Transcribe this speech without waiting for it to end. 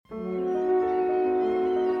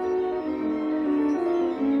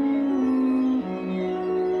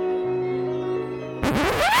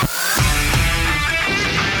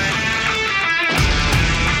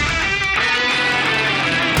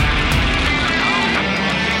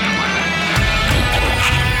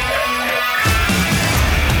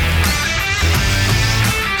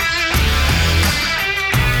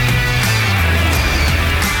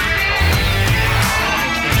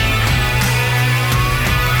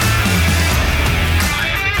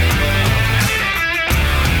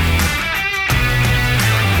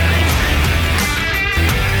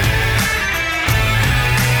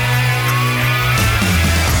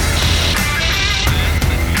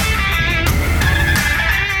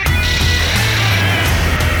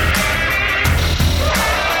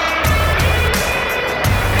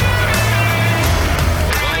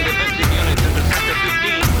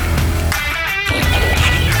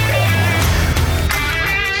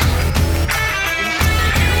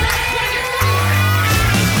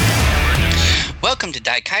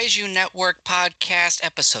Daikaiju Network Podcast,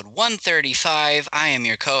 episode 135. I am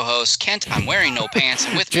your co-host, Kent. I'm wearing no pants,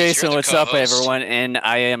 and with me is your Jason, other what's co-host. up, everyone? And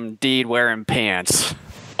I am indeed wearing pants.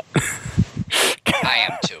 I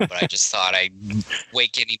am too, but I just thought I'd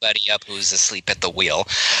wake anybody up who's asleep at the wheel.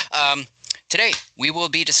 Today, we will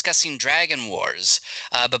be discussing Dragon Wars.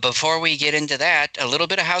 But before we get into that, a little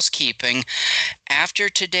bit of housekeeping. After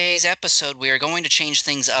today's episode, we are going to change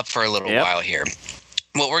things up for a little while here.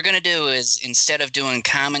 What we're going to do is, instead of doing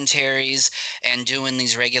commentaries and doing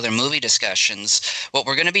these regular movie discussions, what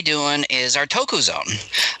we're going to be doing is our Toku Zone.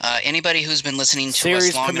 Anybody who's been listening to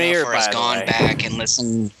us long enough or has gone back and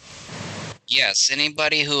listened... Yes,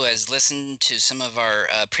 anybody who has listened to some of our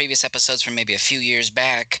previous episodes from maybe a few years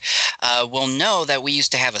back will know that we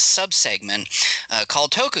used to have a sub-segment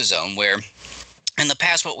called Toku Zone, where in the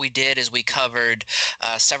past what we did is we covered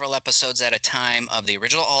several episodes at a time of the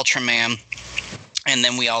original Ultraman, and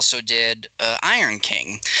then we also did Iron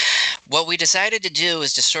King. What we decided to do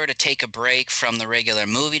is to sort of take a break from the regular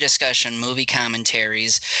movie discussion, movie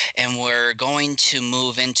commentaries, and we're going to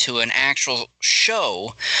move into an actual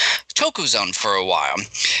show, Toku Zone, for a while.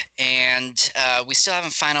 And we still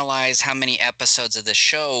haven't finalized how many episodes of the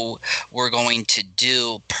show we're going to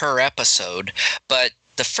do per episode, but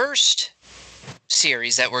the first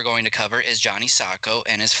series that we're going to cover is Johnny Sacco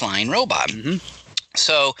and his flying robot. Mm-hmm.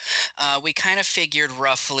 So we kind of figured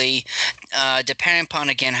roughly, depending upon,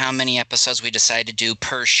 again, how many episodes we decide to do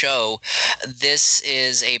per show, this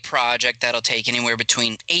is a project that'll take anywhere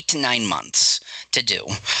between 8 to 9 months to do.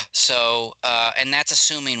 So, and that's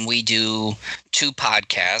assuming we do 2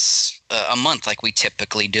 podcasts a month like we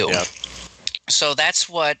typically do. Yep. So that's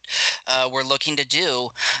what we're looking to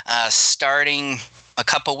do starting a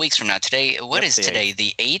couple weeks from now. Today, what is today?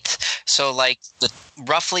 The 8th? So like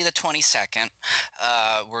roughly the 22nd,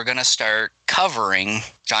 we're going to start covering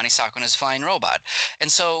Johnny Sacco and his flying robot.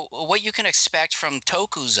 And so what you can expect from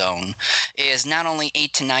Toku Zone is not only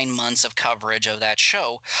 8 to 9 months of coverage of that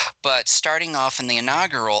show, but starting off in the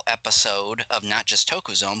inaugural episode of not just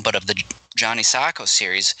Toku Zone, but of the Johnny Sacco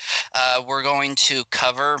series, we're going to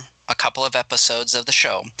cover a couple of episodes of the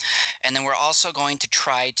show. And then we're also going to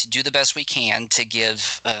try to do the best we can to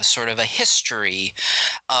give sort of a history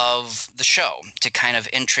of the show, to kind of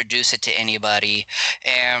introduce it to anybody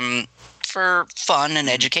and for fun and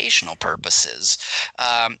educational purposes.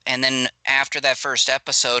 And then after that first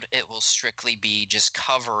episode, it will strictly be just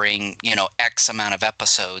covering, X amount of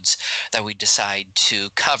episodes that we decide to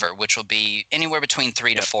cover, which will be anywhere between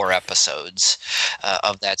 3 to 4 episodes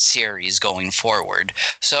of that series going forward.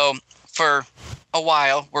 So for a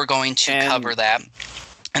while, we're going to cover that.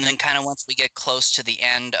 And then kind of once we get close to the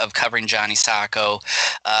end of covering Johnny Sacco,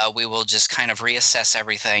 we will just kind of reassess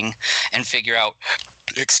everything and figure out,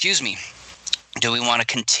 do we want to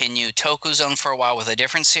continue Toku Zone for a while with a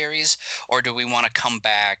different series, or do we want to come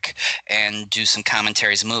back and do some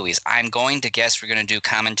commentaries and movies? I'm going to guess we're going to do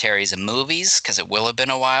commentaries and movies because it will have been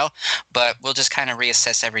a while, but we'll just kind of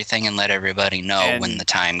reassess everything and let everybody know when the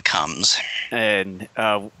time comes. And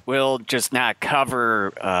we'll just not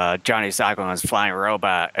cover Johnny Sacco and his flying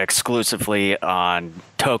robot exclusively on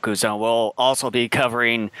Toku Zone. We'll also be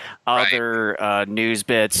covering other news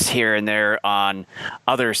bits here and there on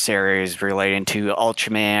other series relating to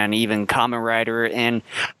Ultraman, even Kamen Rider, and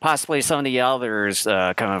possibly some of the others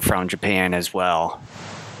coming from Japan as well.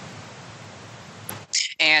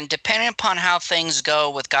 And depending upon how things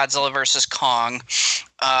go with Godzilla vs. Kong,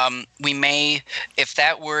 we may, if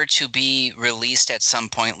that were to be released at some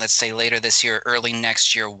point, let's say later this year, early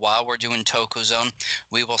next year, while we're doing Toku Zone,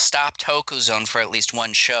 we will stop Toku Zone for at least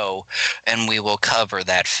one show, and we will cover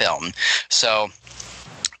that film. So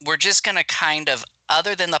we're just going to kind of,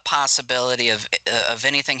 other than the possibility of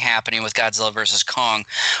anything happening with Godzilla vs. Kong,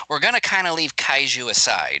 we're going to kind of leave kaiju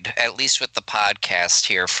aside, at least with the podcast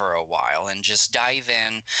here for a while, and just dive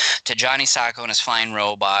in to Johnny Sacco and his flying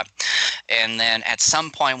robot. And then at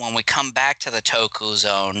some point when we come back to the Toku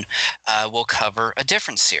Zone, we'll cover a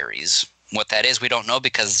different series. What that is, we don't know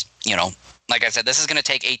because, like I said, this is going to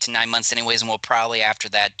take 8 to 9 months anyways, and we'll probably after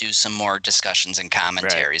that do some more discussions and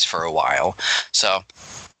commentaries for a while. So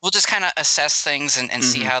we'll just kind of assess things and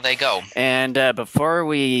see how they go. And before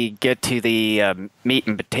we get to the meat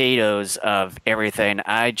and potatoes of everything,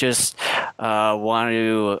 I just want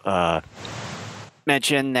to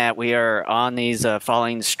mention that we are on these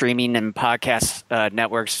following streaming and podcast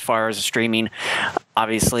networks as far as streaming.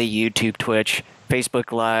 obviously YouTube, Twitch,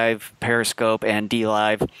 Facebook Live, Periscope, and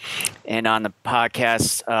DLive, and on the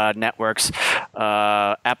podcast networks,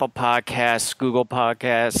 Apple Podcasts, Google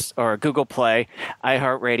Podcasts, or Google Play,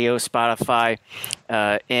 iHeartRadio, Spotify,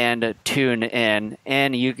 and TuneIn.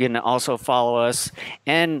 And you can also follow us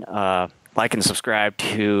and like and subscribe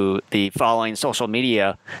to the following social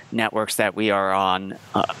media networks that we are on.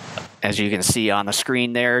 As you can see on the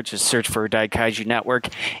screen there, just search for Daikaiju Network.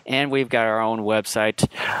 And we've got our own website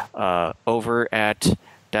over at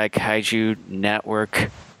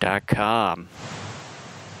daikaijunetwork.com.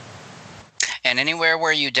 And anywhere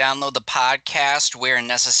where you download the podcast, where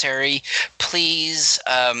necessary, please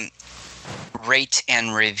rate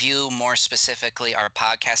and review, more specifically our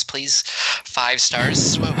podcast, please. 5 stars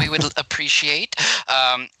is what we would appreciate,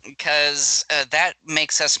 because that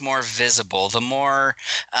makes us more visible. The more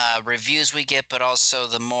reviews we get, but also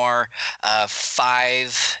the more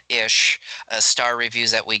 5-ish star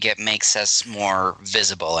reviews that we get makes us more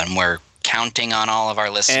visible, and we're counting on all of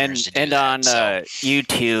our listeners to do that. And on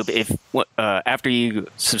YouTube, if after you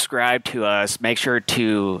subscribe to us, make sure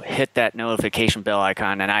to hit that notification bell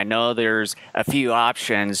icon. And I know there's a few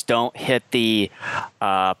options. Don't hit the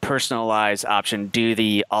personalized option. Do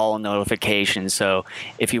the all notifications. So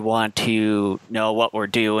if you want to know what we're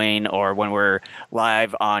doing or when we're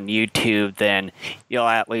live on YouTube, then you'll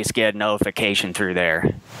at least get a notification through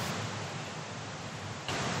there.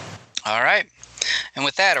 All right. And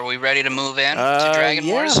with that, are we ready to move in to Dragon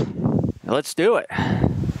Wars? Let's do it.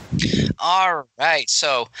 All right.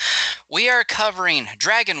 So we are covering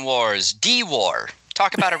Dragon Wars D-War.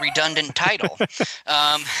 Talk about a redundant title.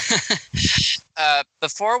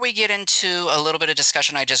 Before we get into a little bit of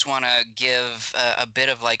discussion, I just want to give a bit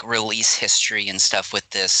of like release history and stuff with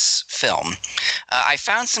this film. I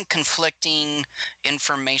found some conflicting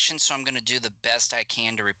information, so I'm going to do the best I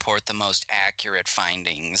can to report the most accurate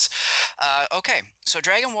findings. Okay, so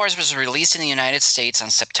Dragon Wars was released in the United States on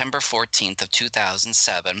September 14th of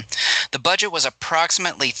 2007. The budget was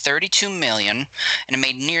approximately $32 million, and it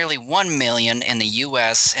made nearly $1 million in the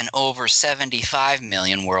U.S. and over $75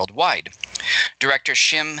 million worldwide. Director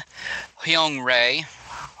Shim Hyung-rae,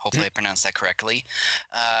 hopefully I pronounced that correctly,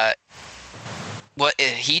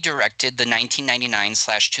 he directed the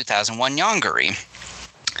 1999/2001 Yongari,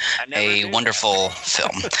 a wonderful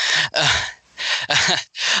film.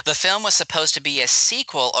 The film was supposed to be a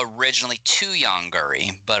sequel originally to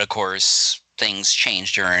Yongari, but of course things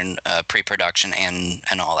changed during pre-production and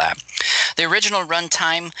all that. The original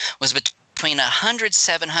runtime was between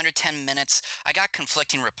 107-110 minutes. I got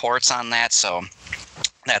conflicting reports on that, so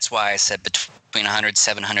that's why I said between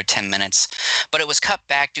 107-110 minutes. But it was cut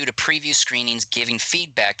back due to preview screenings giving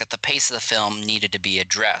feedback that the pace of the film needed to be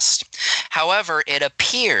addressed. However, it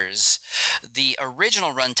appears the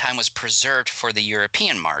original runtime was preserved for the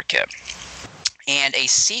European market. And a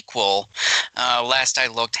sequel, last I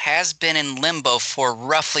looked, has been in limbo for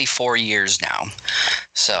roughly 4 years now.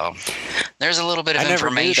 So there's a little bit of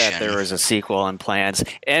information. I never knew that there was a sequel in plans.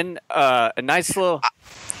 And a nice little...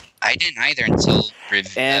 I didn't either until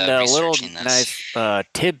and a little this. Nice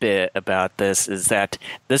tidbit about this is that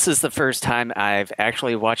this is the first time I've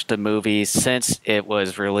actually watched a movie since it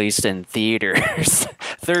was released in theaters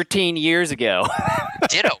 13 years ago.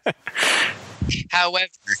 Ditto. However,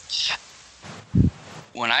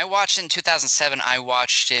 when I watched it in 2007, I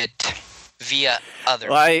watched it via other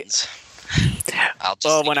means.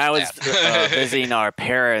 When I was visiting our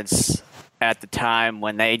parents at the time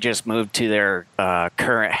when they just moved to their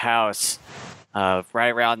current house right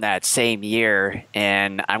around that same year,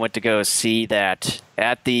 and I went to go see that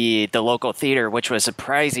at the local theater, which was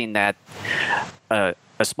surprising that a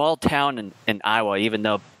small town in Iowa, even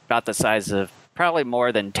though about the size of probably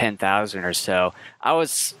more than 10,000 or so, I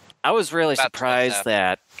was really surprised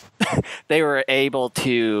that they were able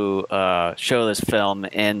to show this film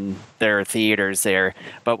in their theaters there.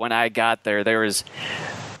 But when I got there,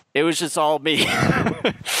 it was just all me.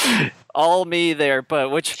 All me there, but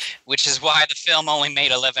which is why the film only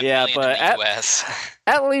made 11 million in the US.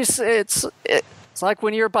 At least it's like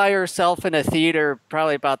when you're by yourself in a theater,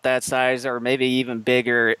 probably about that size or maybe even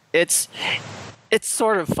bigger. It's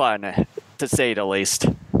sort of fun, to say the least.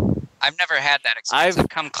 I've never had that experience. I've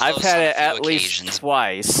come close. I've had it at occasions. least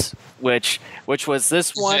twice, which was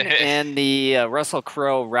this one and the Russell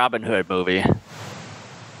Crowe Robin Hood movie.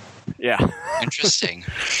 Yeah. Interesting.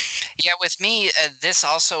 Yeah, with me, this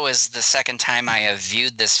also is the second time I have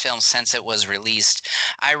viewed this film since it was released.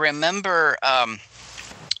 I remember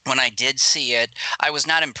when I did see it, I was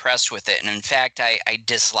not impressed with it, and in fact, I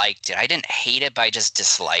disliked it. I didn't hate it, but I just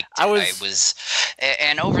disliked it.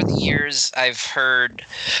 And over the years, I've heard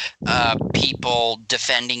people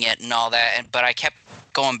defending it and all that, but I kept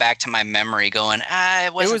going back to my memory, going,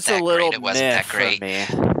 it wasn't that great. It wasn't that great. For me.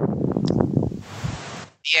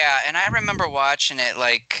 Yeah, and I remember watching it,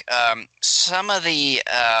 like some of the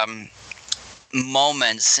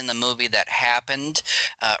moments in the movie that happened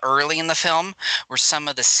early in the film were some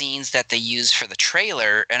of the scenes that they used for the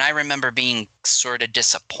trailer, and I remember being sort of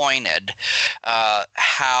disappointed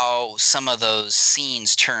how some of those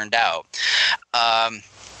scenes turned out.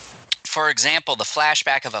 For example, the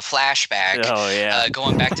flashback of a flashback,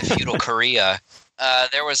 going back to feudal Korea.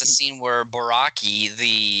 There was a scene where Boraki,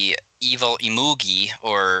 the evil Imugi,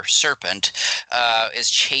 or serpent, is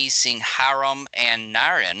chasing Harum and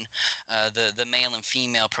Naren, the male and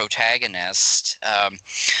female protagonist,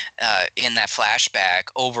 in that flashback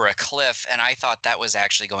over a cliff, and I thought that was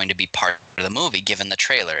actually going to be part of the movie, given the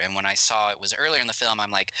trailer. And when I saw it was earlier in the film,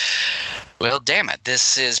 I'm like, well, damn it,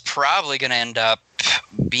 this is probably going to end up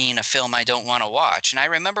being a film I don't want to watch. And I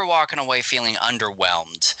remember walking away feeling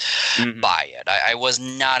underwhelmed by it. I was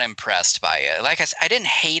not impressed by it. Like I said, I didn't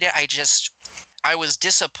hate it. I was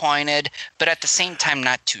disappointed, but at the same time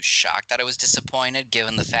not too shocked that I was disappointed,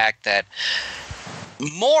 given the fact that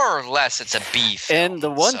more or less it's a B film. And the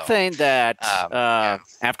one thing that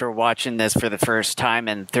after watching this for the first time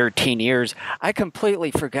in 13 years, I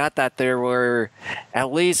completely forgot that there were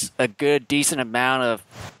at least a good decent amount of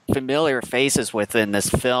familiar faces within this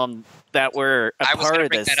film that were a part of this. I was going to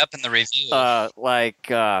bring that up in the review.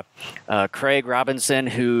 Like Craig Robinson,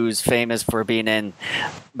 who's famous for being in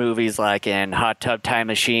movies like in Hot Tub Time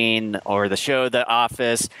Machine or the show The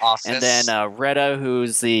Office. And then Retta,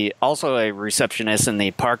 who's also a receptionist in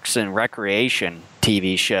the Parks and Recreation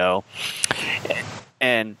TV show.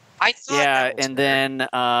 And I thought and then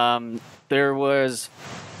there was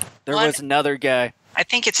another guy. I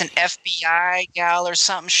think it's an FBI gal or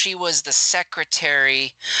something. She was the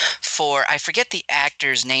secretary for, I forget the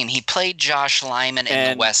actor's name. He played Josh Lyman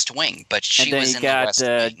in The West Wing, but she was in The West Wing.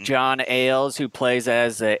 And then you got John Ailes, who plays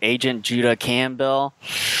as Agent Judah Campbell.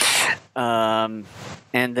 And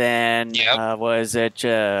then was it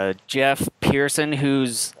Jeff Pearson,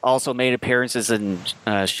 who's also made appearances in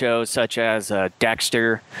shows such as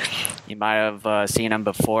Dexter. You might have seen him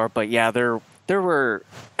before. But yeah, there were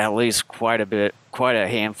at least quite a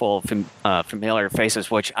handful of familiar faces,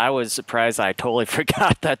 which I was surprised I totally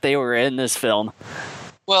forgot that they were in this film.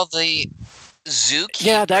 Well, the zookeeper.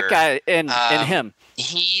 Yeah, that guy and him.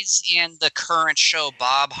 He's in the current show,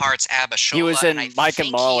 Bob Hart's Abishola. He was in Mike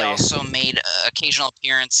and Molly. He also made occasional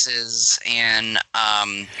appearances in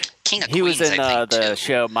King of Queens. He was in the too.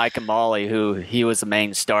 show Mike and Molly, he was the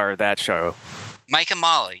main star of that show. Mike and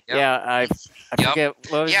Molly. Yep. Yeah, I forget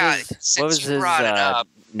what was his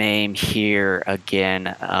name here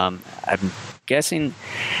again. I'm guessing.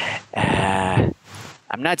 I'm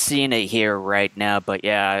not seeing it here right now, but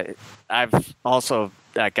yeah, I've also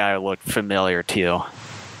that guy looked familiar too.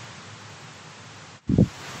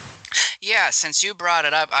 Yeah, since you brought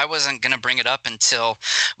it up, I wasn't going to bring it up until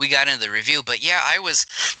we got into the review, but yeah, I was,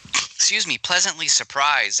 pleasantly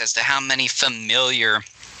surprised as to how many familiar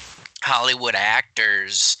Hollywood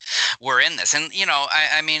actors were in this. And,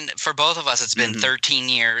 I mean, for both of us, it's been 13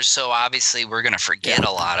 years, so obviously we're going to forget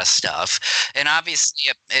a lot of stuff. And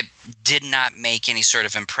obviously it did not make any sort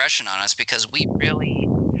of impression on us because we really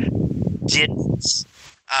didn't,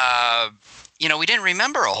 we didn't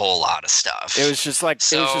remember a whole lot of stuff. It was just like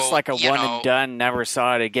a one and done, never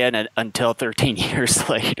saw it again until 13 years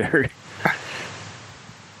later.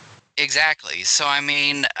 Exactly. So, I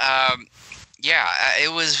mean,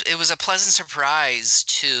 it was a pleasant surprise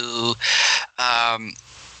to,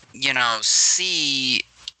 see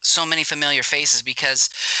so many familiar faces, because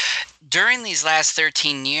during these last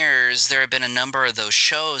 13 years, there have been a number of those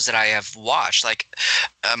shows that I have watched. Like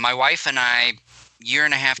my wife and I, year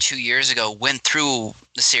and a half, 2 years ago, went through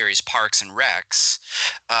the series Parks and Recs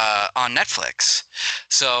on Netflix.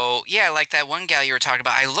 So, yeah, like that one gal you were talking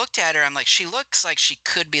about, I looked at her, I'm like, she looks like she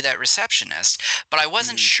could be that receptionist, but I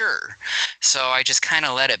wasn't sure. So I just kind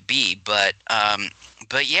of let it be. But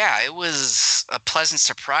yeah, it was a pleasant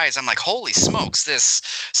surprise. I'm like, holy smokes, this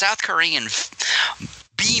South Korean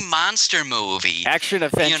B-monster movie.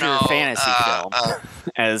 Action-adventure fantasy film.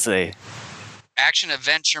 As a...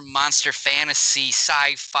 action-adventure, monster fantasy,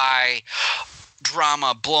 sci-fi,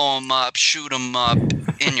 drama, blow 'em up, shoot 'em up,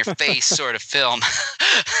 in your face sort of film.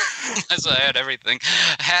 So I had everything.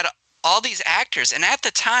 I had all these actors. And at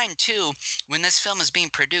the time, too, when this film is being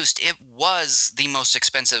produced, it was the most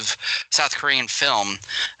expensive South Korean film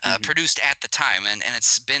produced at the time. And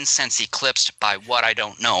it's been since eclipsed by what I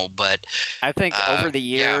don't know. But I think over the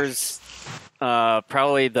years,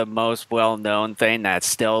 probably the most well-known thing that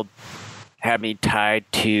still had me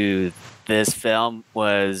tied to this film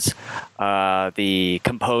was the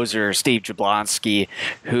composer Steve Jablonsky,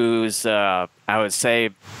 who's, I would say,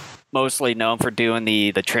 mostly known for doing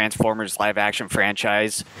the Transformers live-action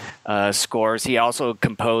franchise scores. He also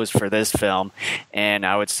composed for this film, and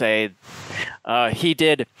I would say he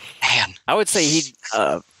did. Man, I would say he.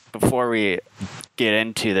 Before we get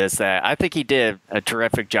into this, that I think he did a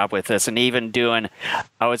terrific job with this, and even doing,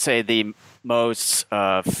 I would say, the most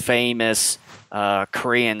famous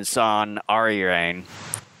Korean song "Arirang."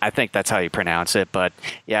 I think that's how you pronounce it, but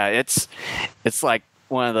yeah, it's like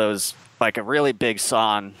one of those, like a really big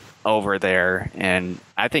song over there, and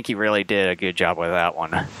I think he really did a good job with that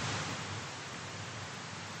one.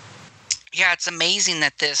 Yeah, it's amazing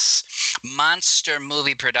that this monster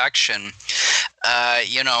movie production,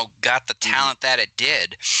 got the talent that it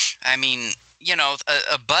did. I mean,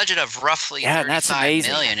 a budget of roughly $35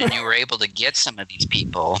 million, and you were able to get some of these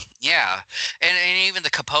people. Yeah, and even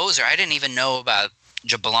the composer, I didn't even know about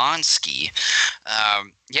Jablonsky.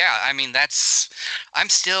 Yeah, I mean, I'm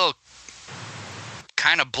still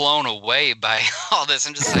kind of blown away by all this.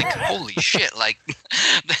 I'm just like, holy shit, like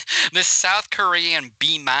this South Korean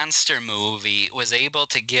B-monster movie was able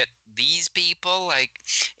to get these people. Like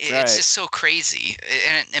it's just so crazy.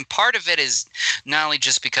 And part of it is not only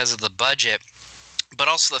just because of the budget, but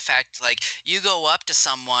also the fact, like, you go up to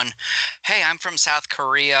someone, hey, I'm from South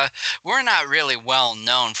Korea. We're not really well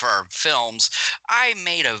known for our films. I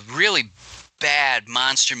made a really bad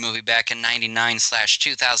monster movie back in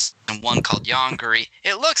 99/2001 called Yongari.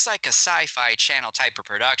 It looks like a sci-fi channel type of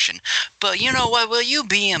production. But you know what? Will you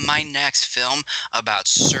be in my next film about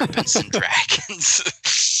serpents and dragons?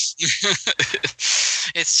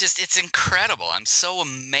 It's incredible. I'm so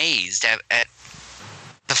amazed at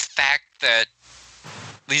the fact that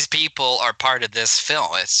these people are part of this film.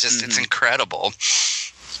 It's incredible.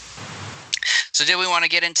 So did we want to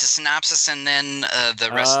get into synopsis and then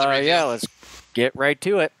the rest of the review? Yeah, let's get right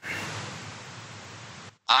to it.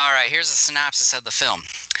 All right, here's a synopsis of the film.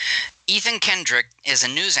 Ethan Kendrick is a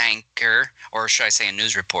news anchor, or should I say a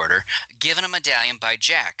news reporter, given a medallion by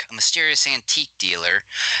Jack, a mysterious antique dealer,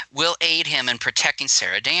 will aid him in protecting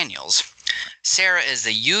Sarah Daniels. Sarah is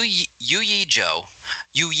the Yu-Yi-Ju,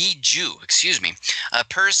 a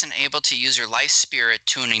person able to use her life spirit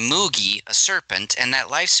to an Imugi, a serpent, and that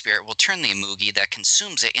life spirit will turn the Imugi that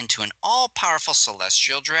consumes it into an all-powerful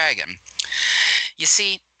celestial dragon. You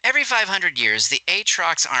see, every 500 years, the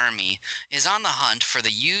Aatrox army is on the hunt for the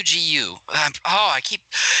Yu-Yi-Ju,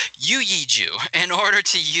 in order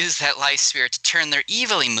to use that life spirit to turn their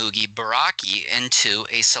evil Imugi, Baraki, into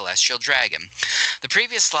a celestial dragon. The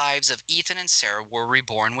previous lives of Ethan and Sarah were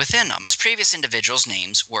reborn within them. Previous individuals'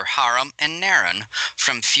 names were Haram and Naren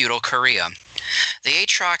from feudal Korea. The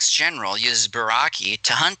Aatrox general uses Baraki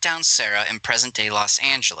to hunt down Sarah in present-day Los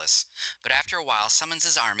Angeles, but after a while summons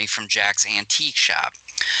his army from Jack's antique shop.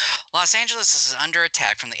 Los Angeles is under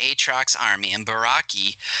attack from the Aatrox army and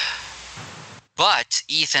Baraki, but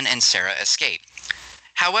Ethan and Sarah escape.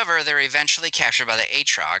 However, they're eventually captured by the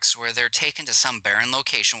Aatrox, where they're taken to some barren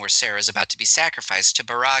location where Sarah is about to be sacrificed to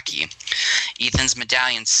Baraki. Ethan's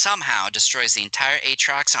medallion somehow destroys the entire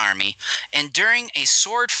Aatrox army, and during a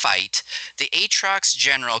sword fight, the Aatrox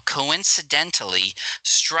general coincidentally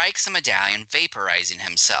strikes the medallion, vaporizing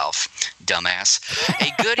himself. Dumbass.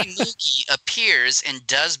 A good Imugi appears and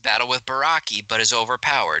does battle with Baraki, but is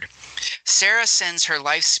overpowered. Sarah sends her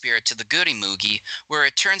life spirit to the good Imugi, where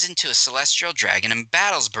it turns into a celestial dragon and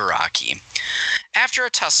battles Baraki. After a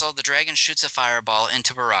tussle, the dragon shoots a fireball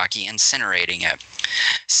into Baraki, incinerating it.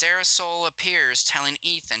 Sarah's soul appears, telling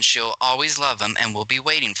Ethan she'll always love him and will be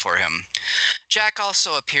waiting for him. Jack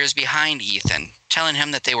also appears behind Ethan, telling him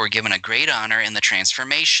that they were given a great honor in the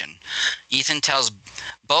transformation. Ethan tells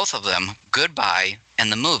both of them goodbye,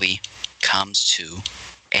 and the movie comes to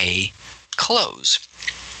a close.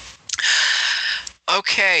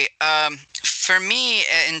 Okay, for me,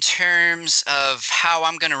 in terms of how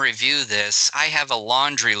I'm going to review this, I have a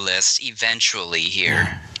laundry list eventually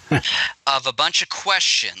here of a bunch of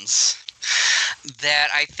questions that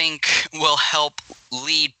I think will help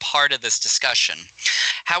lead part of this discussion.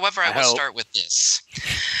 However, I will start with this.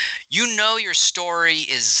 You know your story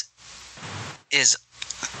is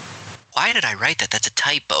why did I write that? That's a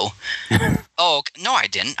typo. Oh, no, I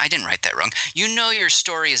didn't. I didn't write that wrong. You know your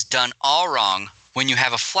story is done all wrong when you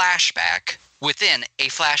have a flashback within a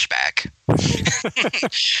flashback.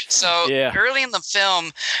 So Yeah. early in the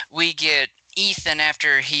film, we get Ethan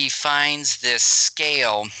after he finds this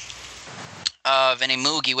scale of an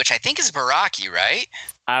Imugi, which I think is Baraki, right?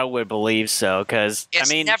 I would believe so, because I It's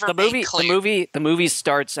mean never the made clear. the movie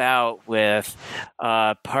starts out with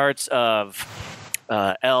parts of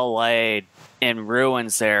L.A. in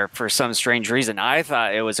ruins there for some strange reason. I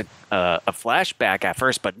thought it was a flashback at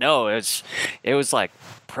first, but no, it was like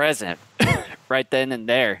present right then and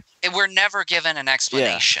there. We're never given an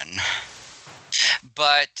explanation. Yeah.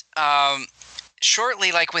 But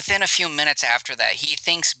shortly, like within a few minutes after that, he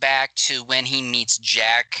thinks back to when he meets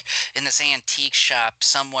Jack in this antique shop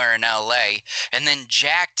somewhere in LA. And then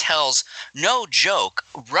Jack tells, no joke,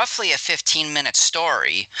 roughly a 15-minute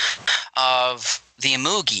story of the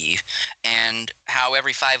Imugi and how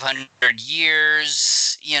every 500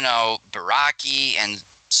 years, Baraki and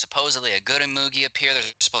supposedly a good Imugi appear.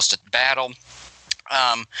 They're supposed to battle.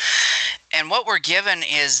 And what we're given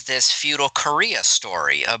is this feudal Korea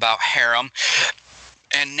story about Harem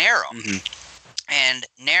and Narum. Mm-hmm. And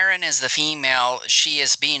Naren is the female. She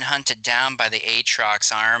is being hunted down by the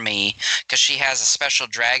Aatrox army because she has a special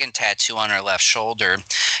dragon tattoo on her left shoulder.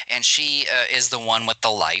 And she is the one with the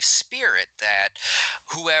life spirit that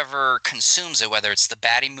whoever consumes it, whether it's the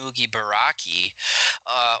Batimugi Baraki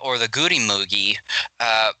or the Gurimugi,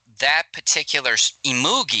 that particular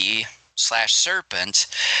Imugi / serpent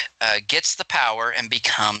gets the power and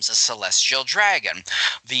becomes a celestial dragon.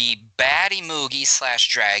 The Batimugi /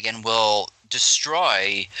 dragon will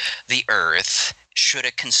destroy the earth should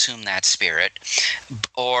it consume that spirit,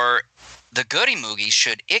 or the Gurimugi,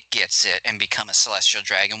 should it gets it and become a celestial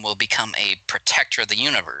dragon, will become a protector of the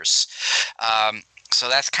universe. So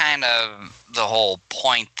that's kind of the whole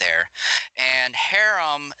point there. And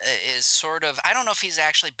Harem is sort of, I don't know if he's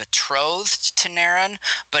actually betrothed to Naren,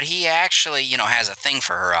 but he actually, has a thing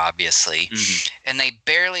for her, obviously. Mm-hmm. And they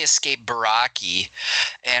barely escape Baraki,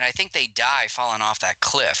 and I think they die falling off that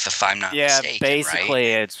cliff, if I'm not mistaken. Yeah,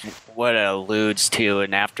 basically, right? It's what it alludes to.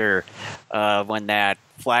 And after when that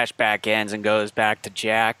flashback ends and goes back to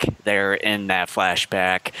Jack, they're in that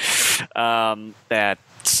flashback that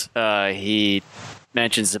he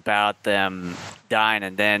mentions about them dying,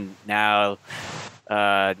 and then now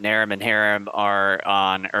Narum and Harem are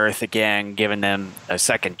on Earth again, giving them a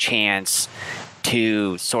second chance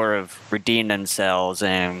to sort of redeem themselves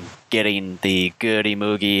and getting the good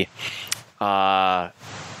Imugi the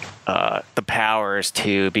powers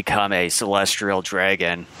to become a celestial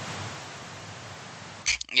dragon.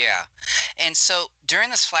 Yeah. And so during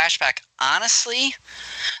this flashback, honestly,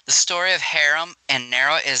 the story of Harem and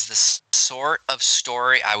Nara is the sort of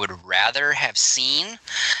story I would rather have seen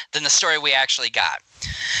than the story we actually got.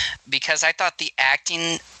 Because I thought the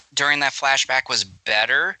acting during that flashback was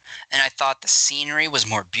better, and I thought the scenery was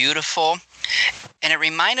more beautiful. And it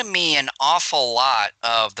reminded me an awful lot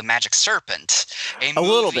of The Magic Serpent, a movie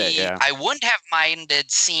little bit, yeah. I wouldn't have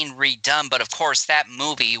minded seeing redone, but of course that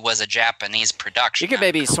movie was a Japanese production. You could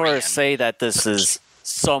maybe sort of say that this is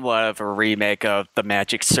somewhat of a remake of The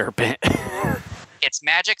Magic Serpent. It's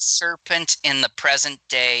Magic Serpent in the present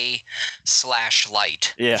day /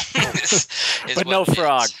 light. Yeah. is but no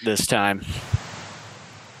frog this time.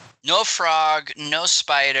 No frog, no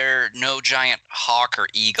spider, no giant hawk or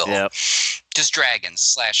eagle. Yep. Just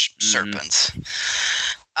dragons / serpents.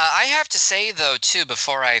 I have to say, though, too,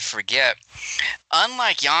 before I forget,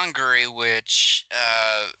 unlike Yonguri, which,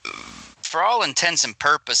 for all intents and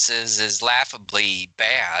purposes, is laughably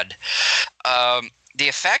bad, the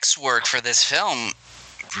effects work for this film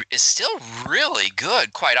is still really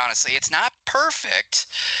good, quite honestly. It's not perfect,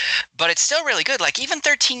 but it's still really good. Like, even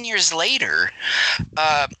 13 years later,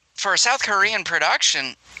 for a South Korean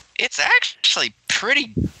production, it's actually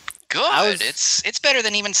pretty good. It's better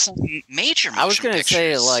than even some major motion I was going to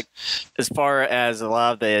say, like, as far as a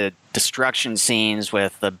lot of the destruction scenes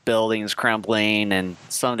with the buildings crumbling and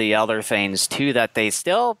some of the other things, too, that they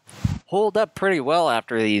still hold up pretty well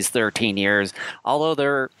after these 13 years, although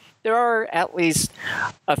there are at least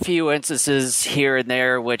a few instances here and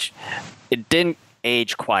there which it didn't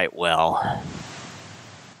age quite well.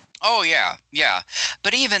 Oh, yeah.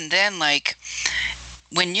 But even then, like,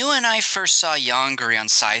 when you and I first saw Yonguri on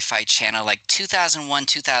Sci-Fi Channel, like 2001,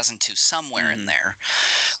 2002, somewhere in there,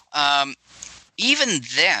 even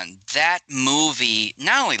then, that movie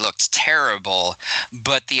not only looked terrible,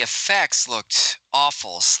 but the effects looked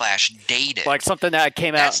awful / dated. Like something that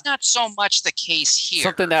came out. That's not so much the case here.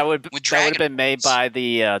 Something that would have been made by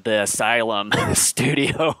the Asylum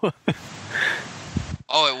studio.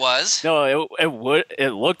 Oh, it was? No, it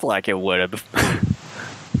looked like it would have.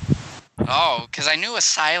 Oh, because I knew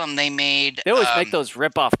Asylum, they made They always make those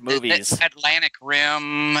rip-off movies. the Atlantic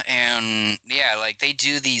Rim, and yeah, like they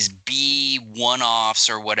do these B one-offs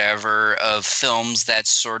or whatever of films that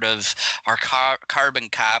sort of are carbon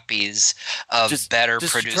copies of better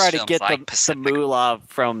produced try to films get like the Pacific. moolah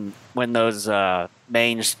from when those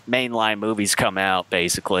mainline movies come out,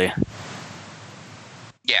 basically.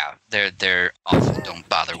 Yeah, they're awful. Don't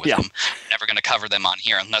bother with Yeah. them. Never going to cover them on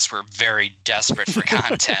here unless we're very desperate for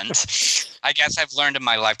content. I guess I've learned in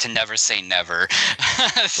my life to never say never.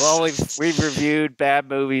 Well, we've reviewed bad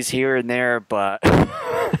movies here and there, but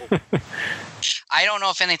I don't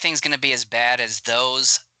know if anything's going to be as bad as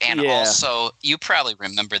those. And Yeah. also, you probably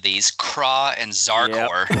remember these, Craw and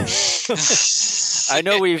Zarkor. I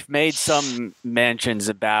know we've made some mentions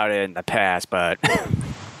about it in the past, but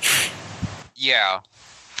Yeah.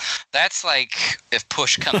 That's like, if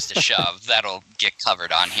push comes to shove, that'll get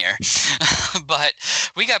covered on here. But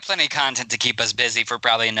we got plenty of content to keep us busy for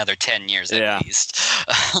probably another 10 years at least.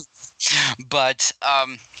 But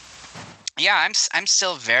yeah, I'm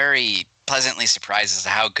still very pleasantly surprised as to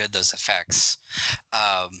how good those effects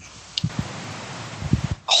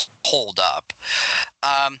hold up.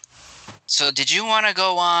 So did you want to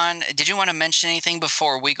go on? Did you want to mention anything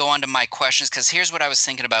before we go on to my questions? Because here's what I was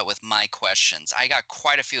thinking about with my questions. I got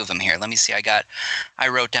quite a few of them here. Let me see. I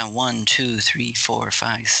wrote down 1, 2, 3, 4,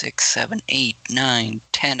 5, 6, 7, 8, 9,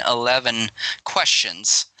 10, 11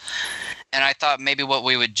 questions. And I thought maybe what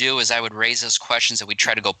we would do is I would raise those questions and we'd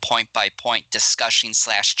try to go point by point discussing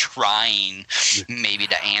 / trying maybe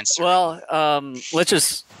to answer. Well, let's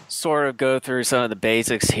just sort of go through some of the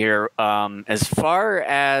basics here. As far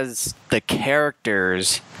as the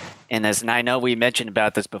characters in this, and I know we mentioned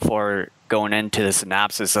about this before going into the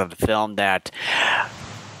synopsis of the film, that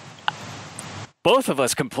both of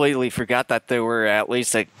us completely forgot that there were at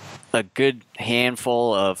least a good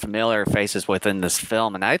handful of familiar faces within this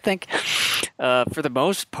film. And I think, for the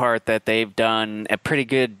most part, that they've done a pretty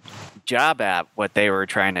good job at what they were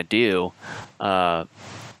trying to do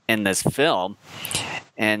in this film.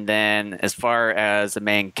 And then as far as the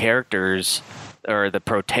main characters, or the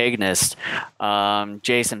protagonist,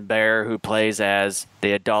 Jason Behr, who plays as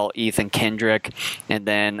the adult Ethan Kendrick, and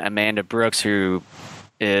then Amanda Brooks, who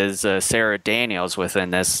is Sarah Daniels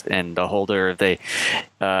within this, and the holder of the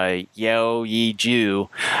Yeo Yi Ju.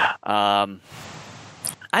 I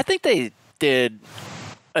think they did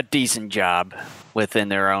a decent job within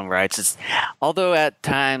their own rights. Although at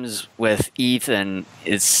times with Ethan,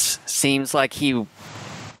 it seems like he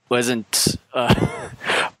wasn't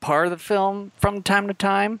part of the film from time to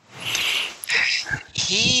time.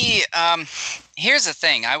 Here's the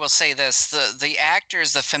thing. I will say this: the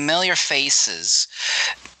actors, the familiar faces,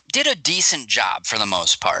 did a decent job for the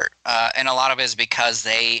most part, and a lot of it is because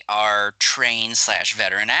they are trained /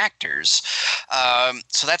 veteran actors.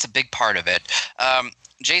 So that's a big part of it.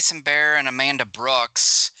 Jason Behr and Amanda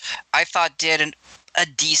Brooks, I thought did a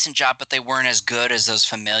decent job, but they weren't as good as those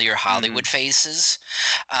familiar Hollywood faces.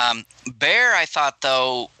 Behr, I thought,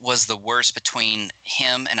 though, was the worst between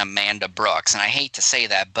him and Amanda Brooks, and I hate to say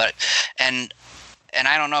that, but and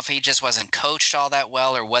I don't know if he just wasn't coached all that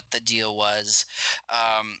well or what the deal was,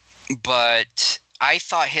 but I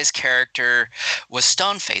thought his character was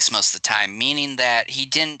stone-faced most of the time, meaning that he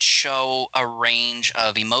didn't show a range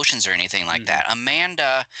of emotions or anything like that.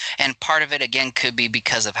 Amanda, and part of it, again, could be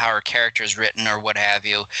because of how her character is written or what have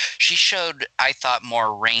you, she showed, I thought,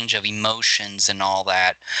 more range of emotions and all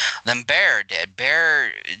that than Behr did.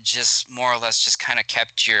 Behr just more or less just kind of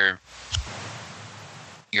kept your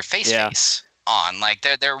face on. Like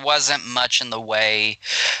there wasn't much in the way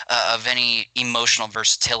of any emotional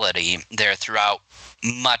versatility there throughout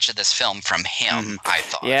much of this film from him, I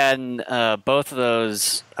thought. Yeah, and both of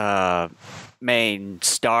those main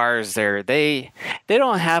stars there, they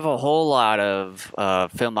don't have a whole lot of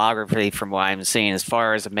filmography from what I'm seeing. As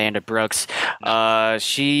far as Amanda Brooks,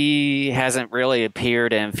 she hasn't really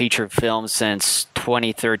appeared in feature films since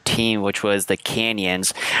 2013, which was The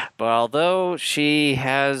Canyons. But although she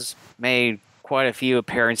has made quite a few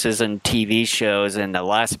appearances in TV shows, and the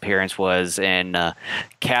last appearance was in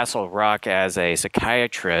Castle Rock as a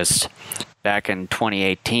psychiatrist back in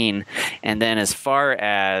 2018. And then as far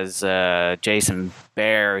as Jason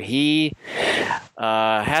Behr, he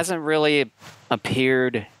hasn't really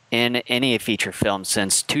appeared in any feature film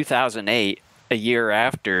since 2008, a year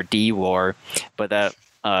after D-War, but that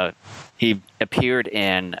he appeared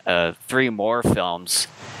in 3 more films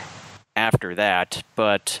after that,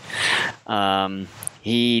 but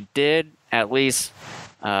he did at least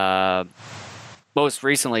most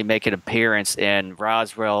recently make an appearance in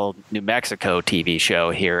Roswell, New Mexico TV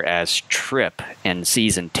show here as Trip in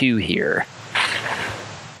season 2 here.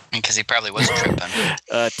 Because he probably was tripping.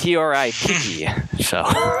 T-R-I-P-P. So.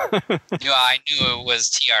 Yeah, I knew it was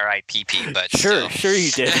T-R-I-P-P, but sure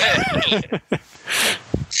you did.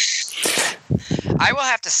 I will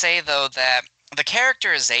have to say, though, that the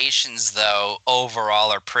characterizations, though,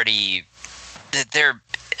 overall are pretty...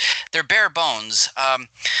 They're bare bones.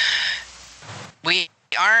 We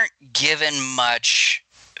aren't given much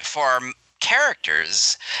for our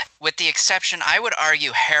characters, with the exception, I would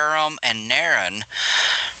argue, Harem and Naren,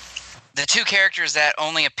 the two characters that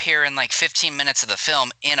only appear in like 15 minutes of the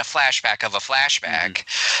film in a flashback of a flashback,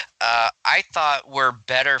 I thought were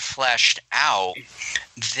better fleshed out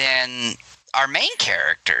than our main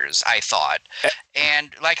characters, I thought.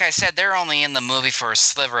 And like I said, they're only in the movie for a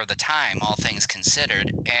sliver of the time, all things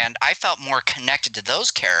considered. And I felt more connected to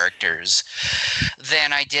those characters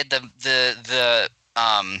than I did the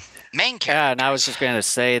main characters. Yeah, and I was just going to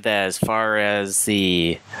say that as far as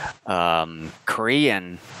the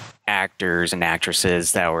Korean actors and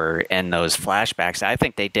actresses that were in those flashbacks, I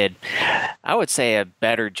think they did, I would say, a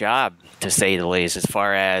better job, to say the least, as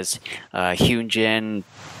far as Hyun-jin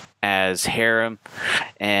as Harem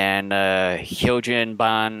and Hyojin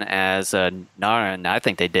Ban as Naren. I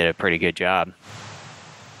think they did a pretty good job.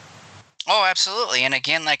 Oh, absolutely. And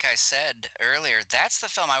again, like I said earlier, that's the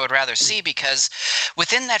film I would rather see, because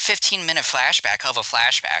within that 15-minute flashback of a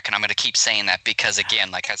flashback, and I'm going to keep saying that because,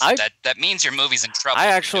 again, like I said, that means your movie's in trouble. I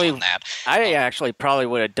actually probably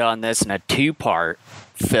would have done this in a 2-part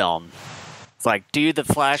film. It's like do those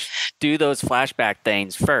flashback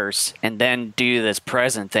things first, and then do this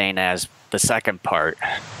present thing as the second part.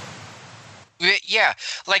 Yeah,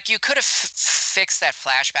 like you could have fixed that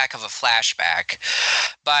flashback of a flashback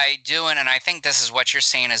by doing, and I think this is what you're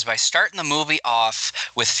saying, is by starting the movie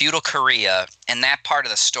off with feudal Korea and that part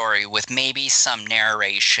of the story with maybe some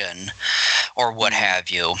narration or what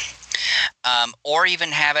have you, or even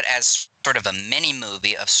have it as sort of a mini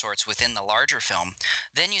movie of sorts within the larger film.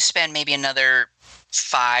 Then you spend maybe another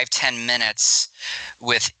 5-10 minutes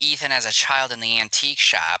with Ethan as a child in the antique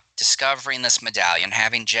shop, discovering this medallion,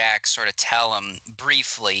 having Jack sort of tell him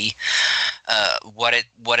briefly what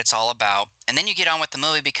it's all about, and then you get on with the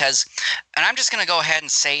movie. Because, and I'm just going to go ahead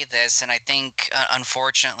and say this, and I think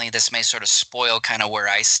unfortunately this may sort of spoil kind of where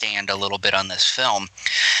I stand a little bit on this film,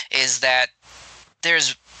 is that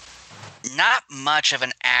there's not much of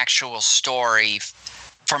an actual story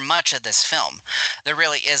for much of this film. There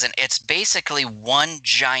really isn't. It's basically one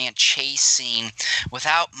giant chase scene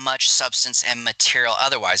without much substance and material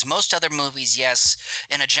otherwise. Most other movies, yes,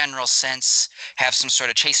 in a general sense, have some sort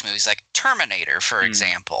of chase movies, like Terminator, for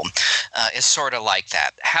example, is sort of like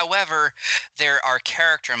that. However, there are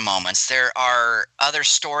character moments. There are other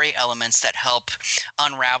story elements that help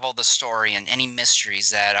unravel the story and any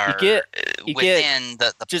mysteries that are within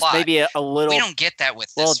the just plot. Maybe a little. We don't get that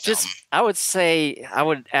with this film. I would say, I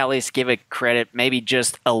would at least give it credit, maybe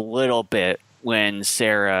just a little bit, when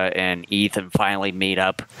Sarah and Ethan finally meet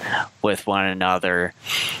up with one another.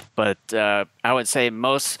 But I would say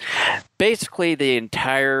basically the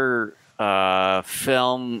entire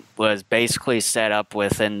film was basically set up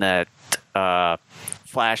within the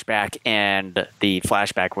flashback and the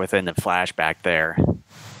flashback within the flashback there.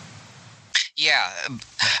 Yeah,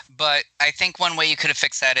 but I think one way you could have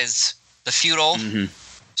fixed that is the feudal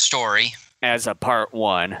story as a part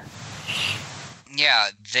 1. Yeah,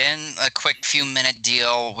 then a quick few-minute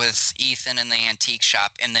deal with Ethan in the antique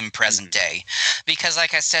shop, and then present day. Because,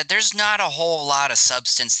 like I said, there's not a whole lot of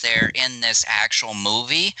substance there in this actual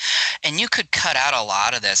movie, and you could cut out a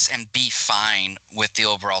lot of this and be fine with the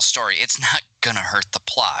overall story. It's not going to hurt the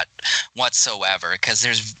plot whatsoever, because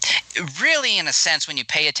there's really, in a sense, when you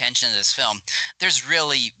pay attention to this film, there's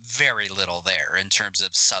really very little there in terms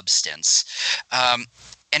of substance.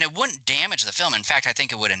 And it wouldn't damage the film. In fact, I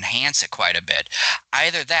think it would enhance it quite a bit.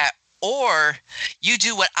 Either that, or you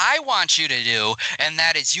do what I want you to do, and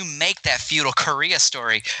that is you make that feudal Korea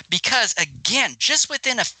story. Because, again, just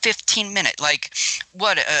within a 15-minute, like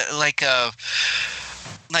a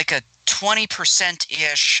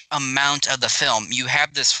 20%-ish amount of the film, you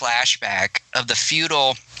have this flashback of the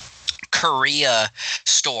feudal Korea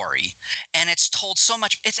story, and it's told so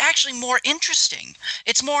much. It's actually more interesting.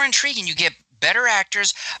 It's more intriguing. You get better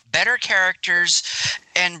actors, better characters,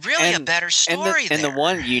 and really a better story there. And the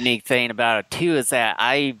one unique thing about it, too, is that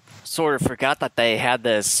I sort of forgot that they had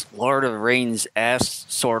this Lord of the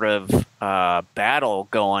Rings-esque sort of battle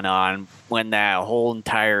going on when that whole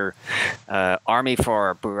entire army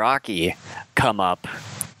for Buraki come up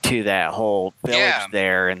to that whole village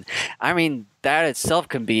there. And, I mean, that itself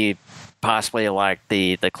can be possibly like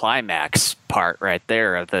the climax part right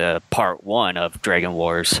there of the part 1 of Dragon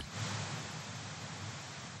Wars.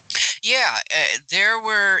 Yeah, there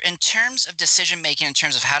were, in terms of decision making, in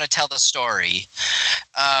terms of how to tell the story,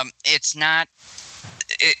 it's not.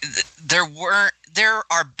 There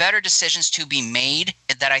are better decisions to be made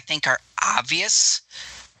that I think are obvious,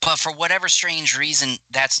 but for whatever strange reason,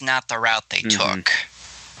 that's not the route they took.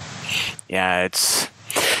 Yeah, it's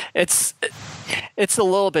a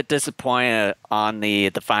little bit disappointing on the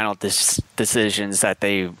final decisions that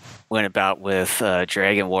they went about with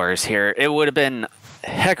Dragon Wars here. It would have been a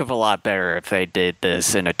heck of a lot better if they did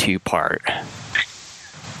this in a 2-part.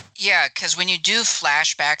 Yeah, because when you do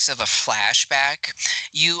flashbacks of a flashback,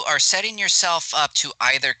 you are setting yourself up to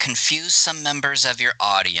either confuse some members of your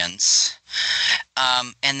audience,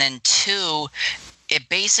 and then 2, it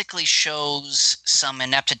basically shows some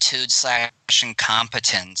ineptitude /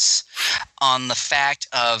 incompetence on the fact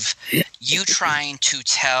of you trying to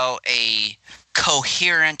tell a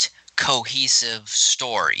coherent, cohesive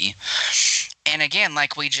story. And again,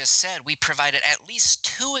 like we just said, we provided at least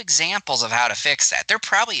 2 examples of how to fix that. There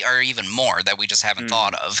probably are even more that we just haven't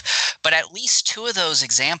thought of. But at least 2 of those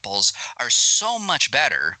examples are so much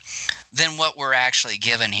better than what we're actually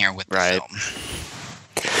given here with the film.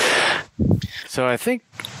 So I think...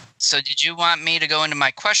 So did you want me to go into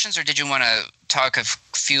my questions, or did you want to talk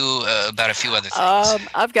about a few other things?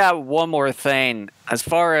 I've got one more thing. As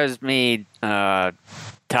far as me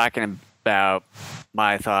talking about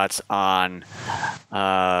my thoughts on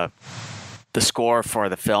the score for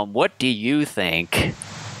the film, what do you think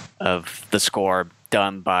of the score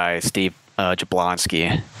done by Steve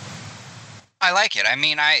Jablonsky? I like it. I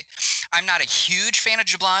mean, I'm not a huge fan of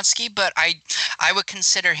Jablonsky, but I would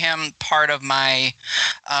consider him part of my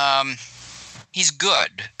he's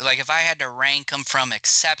good. Like, if I had to rank him from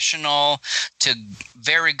exceptional to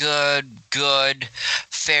very good,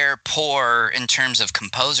 fair, poor in terms of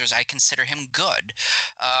composers, I consider him good.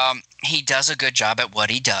 He does a good job at what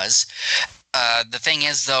he does. The thing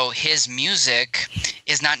is, though, his music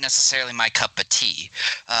is not necessarily my cup of tea.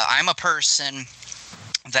 I'm a person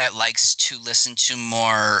that likes to listen to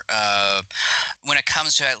more, when it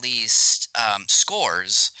comes to at least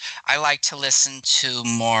scores, I like to listen to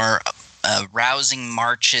more rousing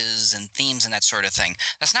marches and themes and that sort of thing.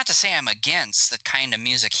 That's not to say I'm against the kind of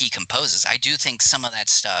music he composes. I do think some of that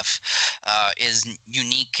stuff is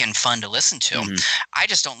unique and fun to listen to. I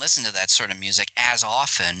just don't listen to that sort of music as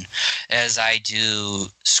often as I do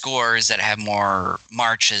scores that have more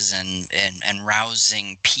marches and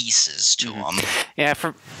rousing pieces to them. Yeah,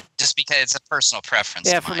 just because it's a personal preference.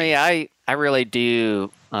 Yeah, for me, I really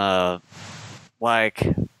do like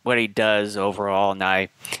what he does overall, and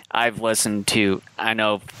I've listened to, I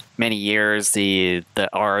know, many years the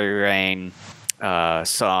Ari Rain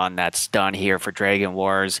song that's done here for Dragon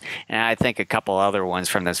Wars, and I think a couple other ones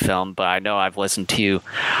from this film, but I know I've listened to,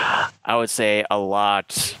 I would say, a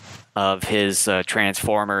lot of his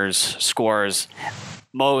Transformers scores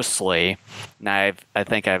mostly, and I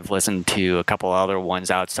think I've listened to a couple other ones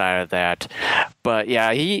outside of that, but yeah,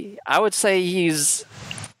 I would say he's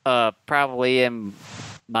probably in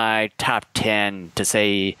my top 10, to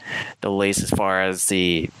say the least, as far as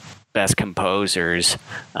the best composers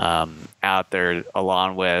out there,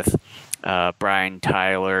 along with Brian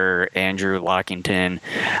Tyler, Andrew Lockington,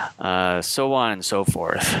 so on and so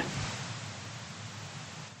forth.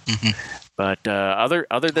 But other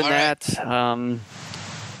than that,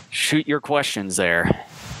 shoot your questions there.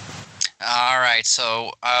 All right,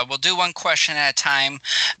 so we'll do one question at a time.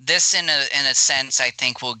 This, in a sense, I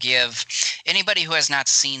think will give anybody who has not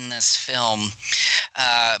seen this film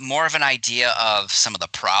more of an idea of some of the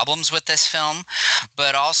problems with this film,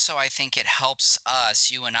 but also I think it helps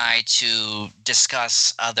us, you and I, to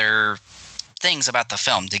discuss other things about the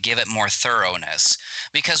film, to give it more thoroughness.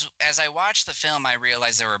 Because as I watched the film, I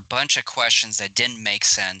realized there were a bunch of questions that didn't make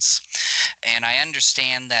sense. And I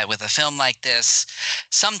understand that with a film like this,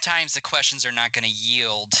 sometimes the questions are not going to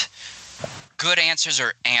yield good answers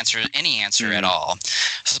or any answer at all.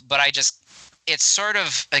 But it's sort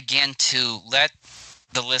of, again, to let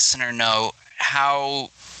the listener know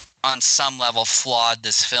how, on some level, flawed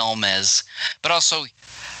this film is. But also,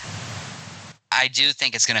 I do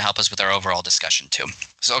think it's going to help us with our overall discussion, too.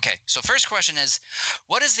 So, okay. So first question is,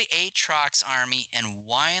 what is the Aatrox army, and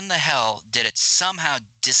why in the hell did it somehow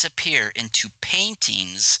disappear into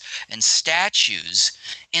paintings and statues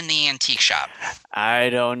in the antique shop? I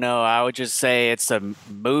don't know. I would just say it's a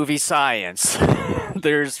movie science.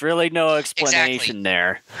 There's really no explanation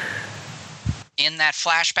there. In that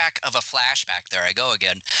flashback of a flashback, there I go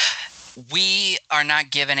again, we are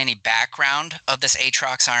not given any background of this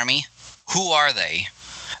Aatrox army. Who are they?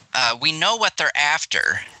 We know what they're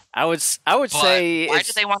after. I would say why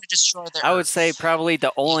do they want to destroy the Earth? I would say probably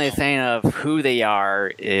the only thing of who they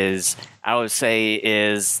are is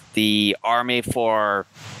the army for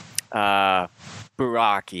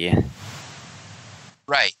Buraki.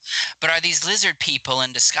 Right. But are these lizard people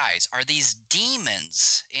in disguise? Are these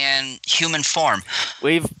demons in human form?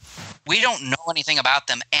 We don't know anything about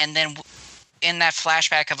them. And then in that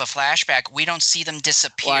flashback of a flashback, we don't see them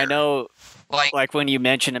disappear. Well, I know, like when you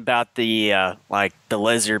mentioned about the the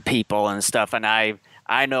lizard people and stuff, and I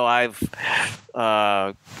know I've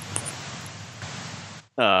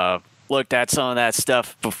looked at some of that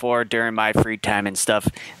stuff before during my free time and stuff,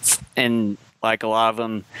 and like a lot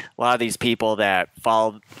of these people that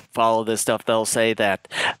follow this stuff, they'll say that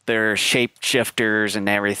they're shapeshifters and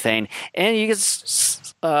everything, and you can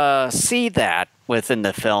see that within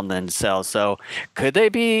the film themselves. So could they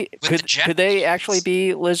be? Could they actually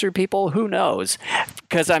be lizard people? Who knows?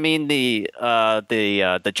 Because I mean the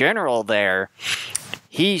general there,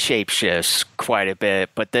 he shapeshifts quite a bit,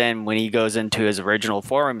 but then when he goes into his original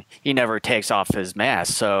form, he never takes off his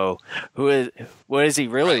mask. So what does he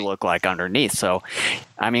really look like underneath? So,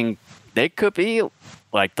 I mean, they could be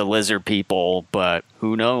like the lizard people, but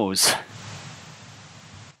who knows?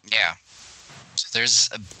 Yeah. So there's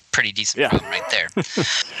a pretty decent problem right there.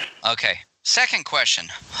 Okay. Second question.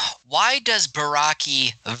 Why does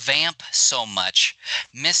Buraki vamp so much,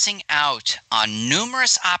 missing out on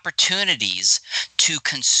numerous opportunities to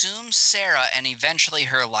consume Sarah and eventually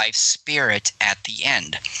her life spirit at the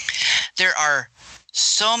end? There are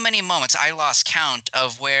so many moments, I lost count,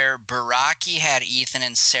 of where Buraki had Ethan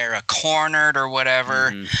and Sarah cornered or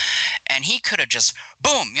whatever, and he could have just,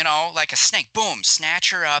 boom, like a snake, boom, snatch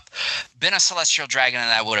her up, been a celestial dragon, and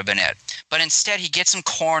that would have been it. But instead, he gets them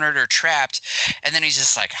cornered or trapped, and then he's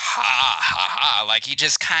just like, ha, ha, ha, like he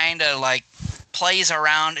just kind of like plays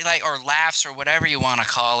around, like, or laughs or whatever you want to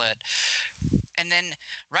call it. And then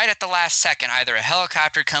right at the last second, either a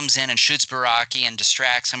helicopter comes in and shoots Buraki and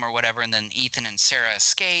distracts him or whatever, and then Ethan and Sarah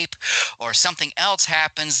escape, or something else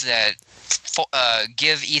happens that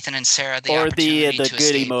give Ethan and Sarah the opportunity to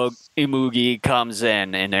escape. Or the good Imugi comes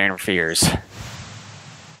in and interferes.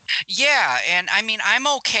 Yeah, and I mean, I'm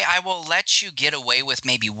okay. I will let you get away with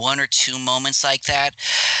maybe one or two moments like that.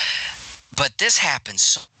 But this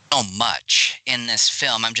happens so much in this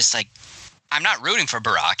film. I'm just like, I'm not rooting for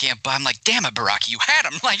Buraki, but I'm like, damn it, Buraki, you had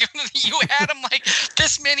him. Like, you had him like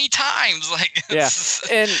this many times. Like, yeah,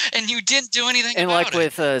 and you didn't do anything and about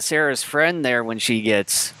like with Sarah's friend there, when she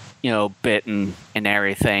gets, bitten and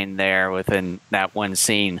everything there within that one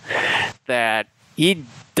scene, that he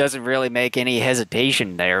doesn't really make any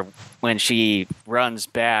hesitation there when she runs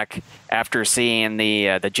back after seeing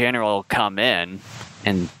the general come in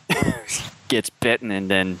and gets bitten,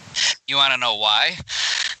 and then... You want to know why?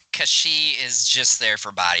 Because she is just there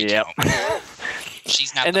for body count.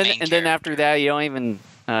 She's not the main character. And then after that, you don't even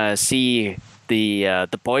see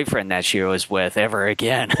the boyfriend that she was with ever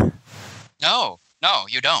again. No,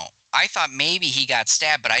 you don't. I thought maybe he got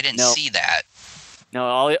stabbed, but I didn't see that.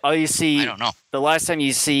 No, all you see... I don't know. The last time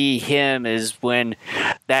you see him is when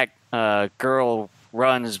that girl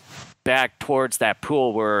runs back towards that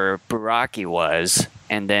pool where Buraki was,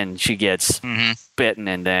 and then she gets bitten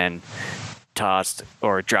and then tossed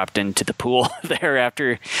or dropped into the pool there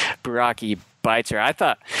after Buraki bites her. I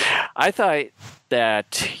thought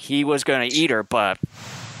that he was going to eat her, but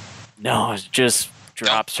no, it just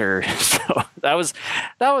drops her. So that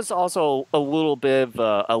was also a little bit of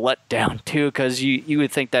a letdown too, because you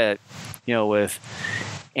would think that with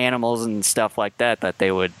animals and stuff like that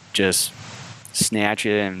they would just snatch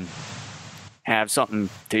it and have something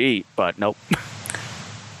to eat, but nope.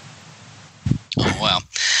 Oh, well.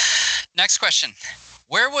 Next question.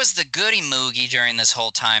 Where was the Goody Moogie during this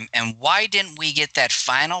whole time, and why didn't we get that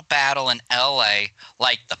final battle in LA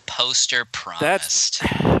like the poster promised?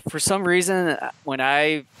 For some reason, when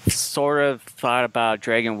I sort of thought about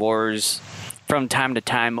Dragon Wars from time to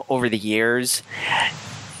time over the years,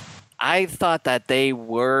 I thought that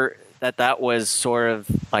that was sort of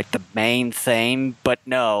like the main thing, but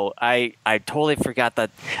no, I totally forgot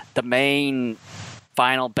that the main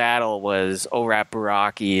final battle was over at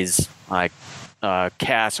Buraki's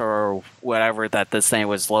castle or whatever that this thing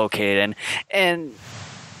was located in, and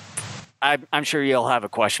I'm sure you'll have a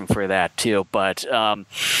question for that too. But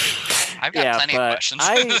I've got plenty of questions.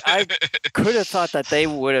 I could have thought that they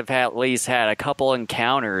would have at least had a couple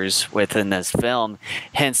encounters within this film,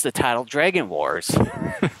 hence the title Dragon Wars.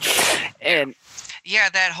 And yeah,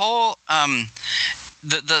 that whole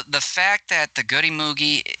the fact that the Goody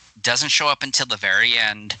Moogie doesn't show up until the very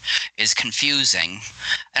end, is confusing.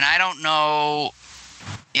 And I don't know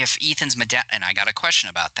if Ethan's medallion, and I got a question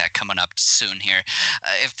about that coming up soon here,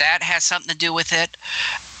 if that has something to do with it.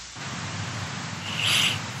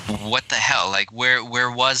 What the hell? Like,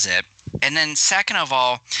 where was it? And then second of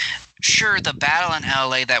all, sure, the battle in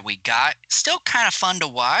LA that we got, still kind of fun to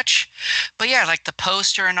watch. But yeah, like the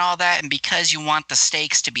poster and all that, and because you want the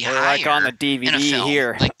stakes to be higher, like on the DVD in a film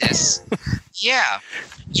here, like this, yeah,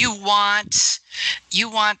 you want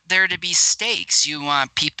there to be stakes. You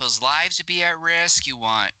want people's lives to be at risk. You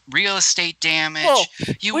want real estate damage. Well,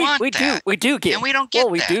 you we want that. We do get, and we don't get.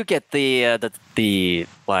 Well, we that. do get the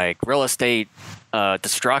like real estate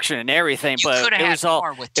destruction and everything, but it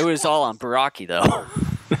was all on Baraki though.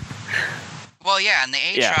 Well, yeah, and the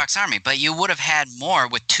Aatrox army, but you would have had more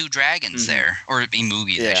with 2 dragons there, or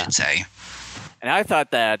Emugi's, I should say. And I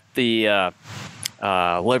thought that the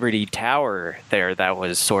Liberty Tower there, that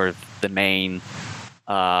was sort of the main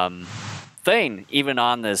thing, even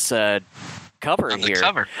on this cover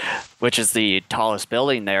here, which is the tallest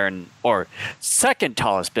building there, or second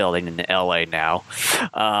tallest building in LA now.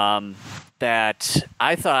 That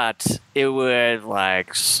I thought it would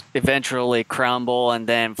like eventually crumble and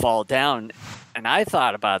then fall down, and I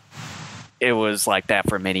thought about it was like that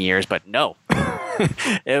for many years, but no,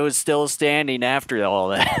 it was still standing after all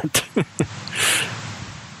that.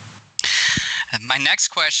 My next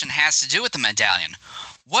question has to do with the medallion.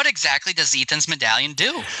 What exactly does Ethan's medallion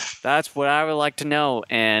do? That's what I would like to know,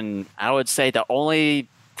 and I would say the only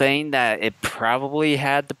thing that it probably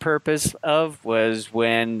had the purpose of was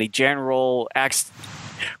when the general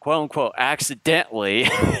quote unquote accidentally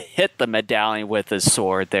hit the medallion with his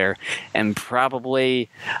sword there, and probably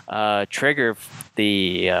trigger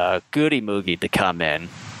the Goody Moogie to come in.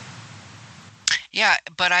 Yeah,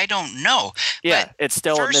 but I don't know. Yeah, but it's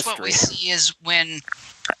still a mystery. First, what we see is when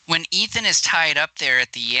Ethan is tied up there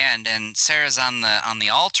at the end, and Sarah's on the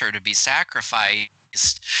altar to be sacrificed,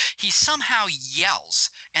 he somehow yells,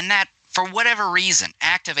 and that, for whatever reason,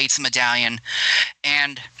 activates the medallion,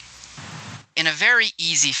 and in a very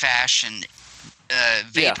easy fashion,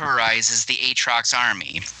 vaporizes the Aatrox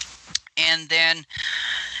army. And then,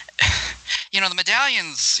 the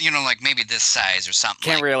medallion's, like maybe this size or something.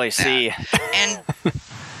 Can't really see. And,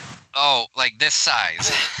 like this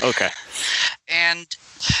size. Okay. And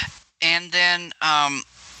then,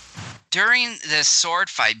 during this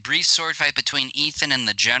brief sword fight between Ethan and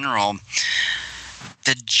the general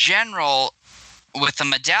with the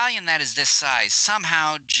medallion that is this size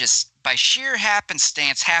somehow just by sheer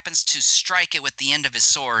happenstance happens to strike it with the end of his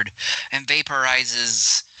sword and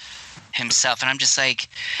vaporizes himself. And I'm just like,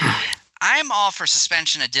 I'm all for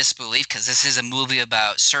suspension of disbelief because this is a movie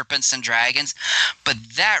about serpents and dragons, but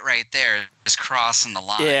that right there is crossing the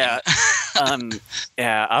line. Yeah.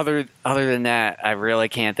 Other than that, I really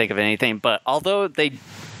can't think of anything. But although they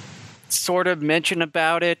sort of mention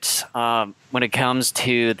about it when it comes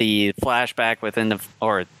to the flashback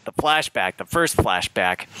the first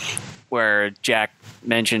flashback, where Jack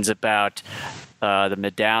mentions about the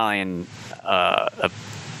medallion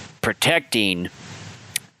protecting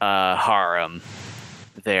Harem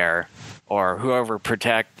there, or whoever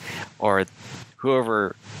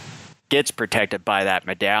gets protected by that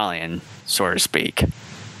medallion, so to speak.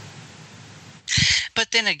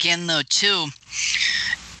 But then again, though, too,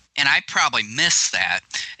 and I probably missed that,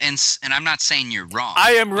 and I'm not saying you're wrong.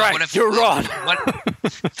 I am right. You're wrong.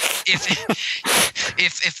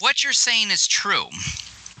 If what you're saying is true,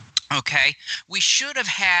 okay, we should have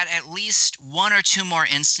had at least 1 or 2 more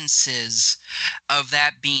instances of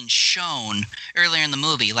that being shown earlier in the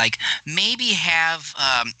movie. Like maybe have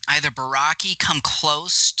either Baraki come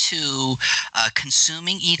close to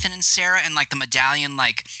consuming Ethan and Sarah, and like the medallion,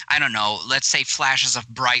 like, I don't know, let's say flashes of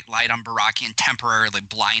bright light on Baraki and temporarily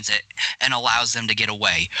blinds it and allows them to get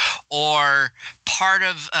away. Or part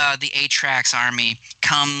of the Aatrox army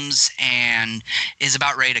comes and is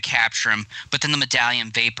about ready to capture him, but then the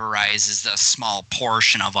medallion vaporizes a small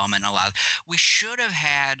portion of them and allows. We should have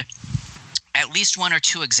had at least 1 or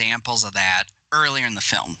 2 examples of that earlier in the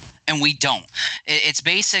film, and we don't. It's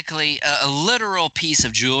basically a literal piece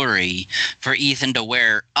of jewelry for Ethan to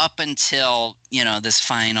wear up until this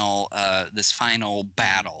final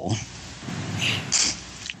battle.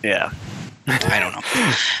 Yeah. I don't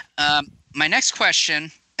know. My next question,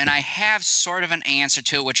 and I have sort of an answer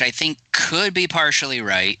to it, which I think could be partially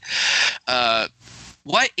right.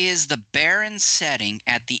 What is the barren setting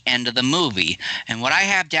at the end of the movie? And what I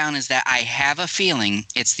have down is that I have a feeling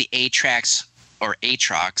it's the Aatrox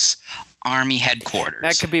Army headquarters.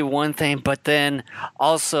 That could be one thing, but then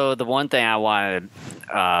also the one thing I want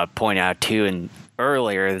to point out too, and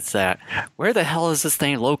earlier is that where the hell is this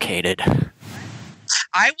thing located?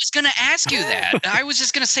 I was going to ask you that. I was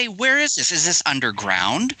just going to say, where is this? Is this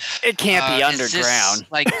underground? It can't be Is this, underground.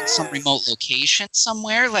 like some remote location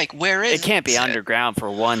somewhere? Like, where is it? It can't be underground for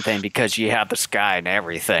one thing because you have the sky and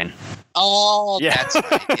everything. Oh, Yeah. that's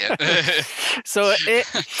right. Yeah. So it.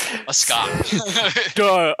 A sky.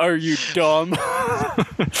 Duh, are you dumb?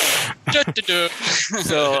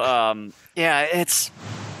 So yeah, it's.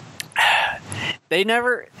 They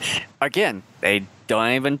never. Again, they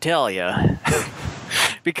don't even tell you.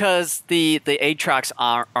 Because the Aatrox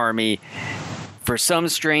army, for some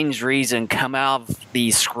strange reason, come out of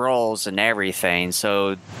these scrolls and everything.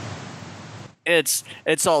 So it's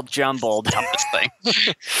all jumbled. Dumbest thing.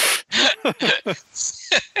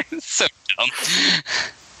 So dumb.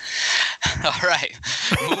 All right,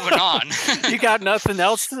 moving on. You got nothing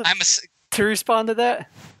else to respond to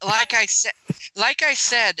that? Like I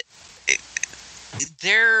said,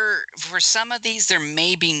 there for some of these there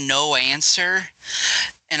may be no answer,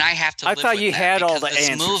 and I have to. I thought you had all the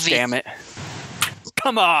answers. Damn it!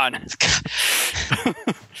 Come on.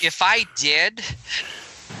 If I did,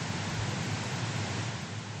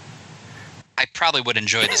 I probably would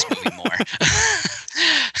enjoy this movie more.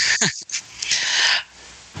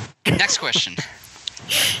 Next question.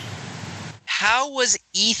 How was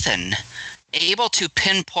Ethan able to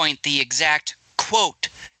pinpoint the exact, quote,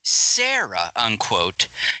 Sarah, unquote,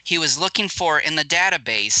 he was looking for in the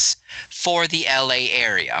database for the LA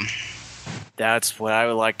area? That's what I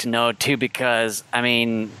would like to know, too, because, I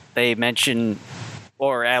mean, they mention,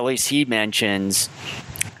 or at least he mentions,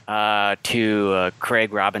 to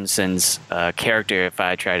Craig Robinson's character, if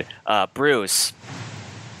I tried, Bruce,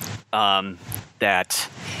 that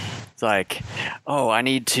it's like, oh, I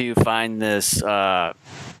need to find this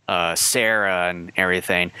Sarah and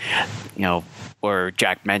everything, you know, where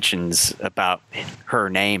Jack mentions about her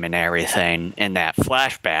name and everything in that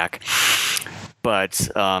flashback. But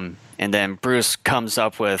and then Bruce comes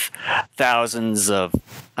up with thousands of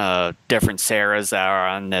different Sarahs that are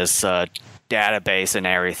on this database and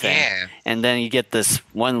everything. Yeah. And then you get this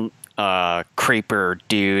one creeper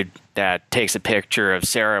dude that takes a picture of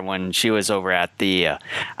Sarah when she was over at the,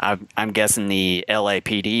 I'm guessing the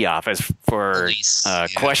LAPD office for Police,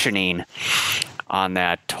 questioning on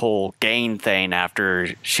that whole gang thing after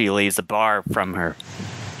she leaves the bar from her.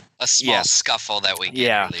 A small scuffle that we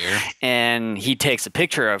get earlier. And he takes a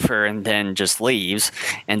picture of her and then just leaves.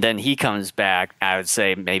 And then he comes back, I would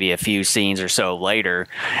say maybe a few scenes or so later,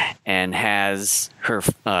 and has her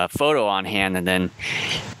photo on hand. And then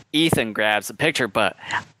Ethan grabs the picture, but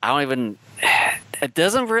I don't even,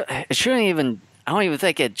 it shouldn't even, I don't even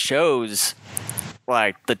think it shows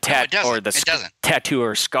like the tattoo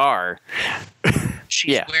or scar.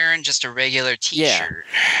 She's wearing just a regular t-shirt.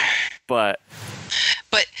 Yeah. But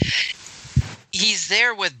he's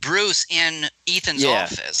there with Bruce in Ethan's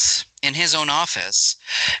office, in his own office,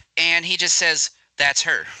 and he just says, "That's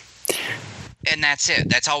her." And that's it.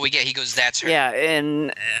 That's all we get. He goes, "That's her." Yeah,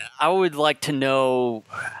 and I would like to know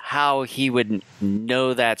how he would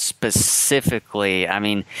know that specifically. I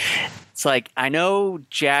mean, it's like, I know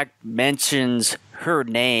Jack mentions her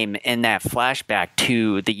name in that flashback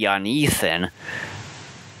to the young Ethan,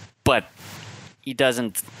 but he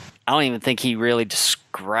doesn't, I don't even think he really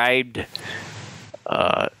described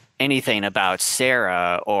anything about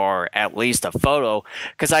Sarah, or at least a photo,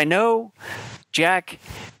 because I know Jack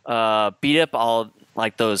beat up all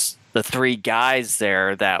like the three guys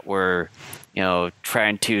there that were, you know,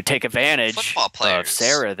 trying to take advantage of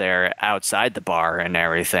Sarah there outside the bar and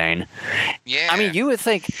everything. Yeah. I mean, you would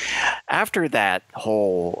think after that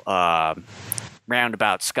whole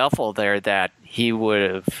roundabout scuffle there that he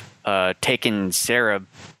would have taken Sarah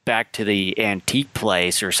back to the antique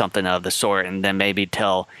place or something of the sort, and then maybe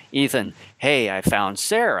tell Ethan, "Hey, I found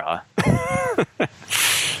Sarah."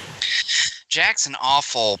 Jack's an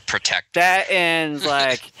awful protector. That, and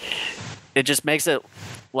like, it just makes it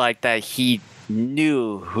like that he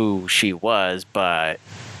knew who she was, but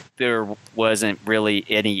there wasn't really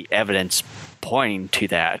any evidence pointing to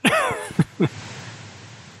that.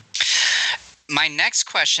 My next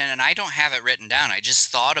question, and I don't have it written down, I just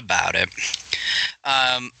thought about it,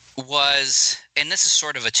 was, and this is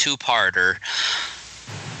sort of a two-parter,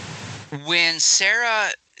 when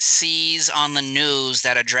Sarah sees on the news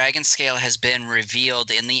that a dragon scale has been revealed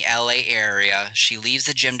in the LA area, she leaves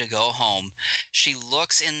the gym to go home. She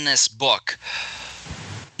looks in this book.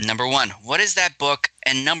 Number one, what is that book?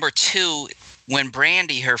 And number two, when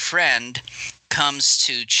Brandy, her friend, comes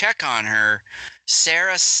to check on her,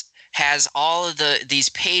 Sarah has all of these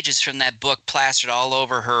pages from that book plastered all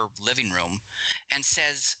over her living room and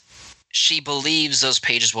says, she believes those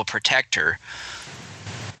pages will protect her.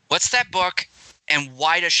 What's that book, and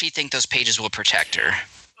why does she think those pages will protect her?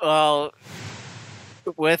 Well,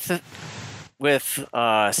 with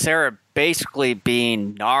Sarah basically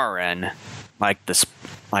being Naren, like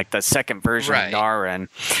the second version of Naren,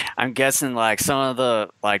 I'm guessing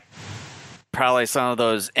probably some of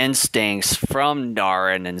those instincts from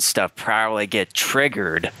Naren and stuff probably get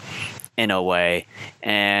triggered in a way,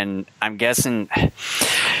 and I'm guessing.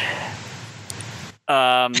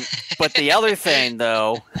 But the other thing,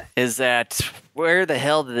 though, is that where the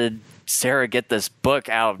hell did Sarah get this book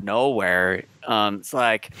out of nowhere? It's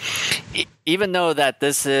like, even though that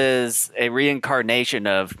this is a reincarnation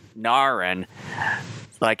of Naren,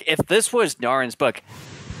 like, if this was Naren's book,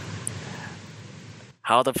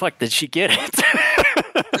 how the fuck did she get it?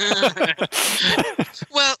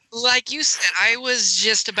 Well, like you said, I was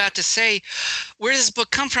just about to say, where does this book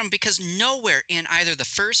come from? Because nowhere in either the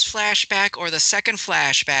first flashback or the second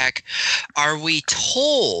flashback are we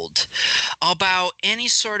told about any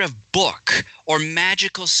sort of book or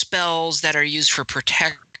magical spells that are used for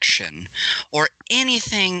protection or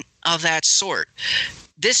anything of that sort.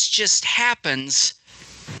 This just happens.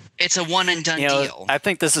 It's a one and done deal. I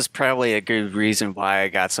think this is probably a good reason why I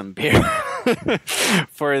got some beer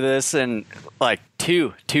for this, and like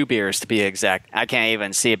two beers to be exact. I can't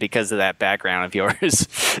even see it because of that background of yours.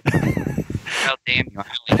 Well, damn you! I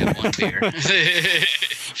only have one beer.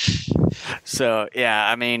 So yeah,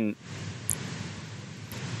 I mean,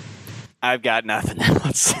 I've got nothing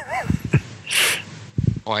else.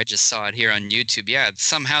 Oh, I just saw it here on YouTube. Yeah,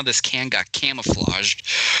 somehow this can got camouflaged.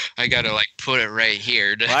 I gotta put it right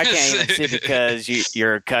here. Well, I can't even see because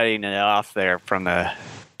you're cutting it off there from the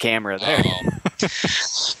camera there.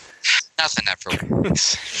 Nothing ever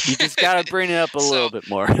works. You just gotta bring it up a little bit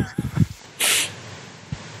more.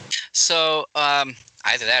 So, either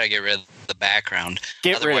that or get rid of the background.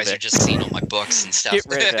 Otherwise, you're just seeing all my books and stuff. Get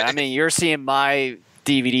rid of it. I mean, you're seeing my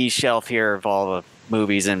DVD shelf here of all the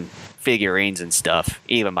movies and figurines and stuff,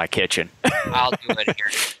 even my kitchen. I'll do it here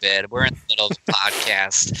in a bit. We're in the middle of the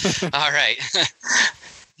podcast. All right.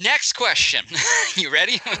 Next question. You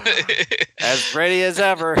ready? As ready as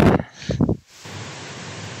ever.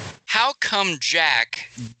 How come Jack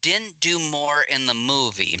didn't do more in the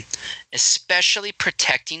movie, especially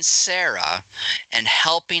protecting Sarah and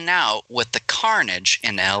helping out with the carnage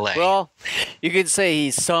in LA? Well, you could say he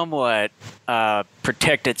somewhat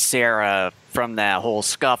protected Sarah from that whole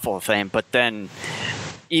scuffle thing, but then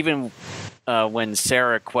even when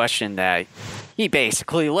Sarah questioned that, he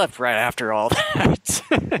basically left right after all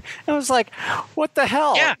that. I was like, what the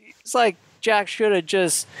hell? Yeah. It's like Jack should have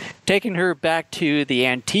just taken her back to the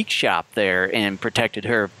antique shop there and protected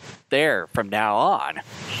her there from now on.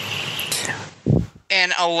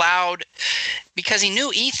 And allowed, because he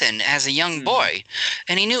knew Ethan as a young boy,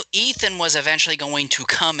 and he knew Ethan was eventually going to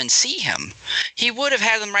come and see him. He would have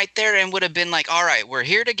had them right there and would have been like, all right, we're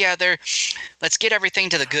here together. Let's get everything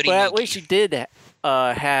to the goodie. Well, at least he did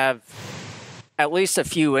have at least a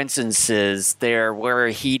few instances there where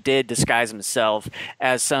he did disguise himself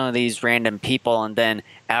as some of these random people, and then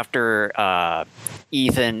after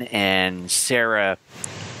Ethan and Sarah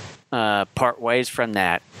part ways from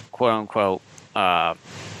that quote-unquote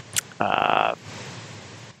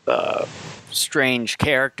strange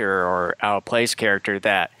character or out-of-place character,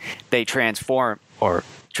 that they transform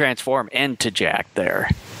into Jack there.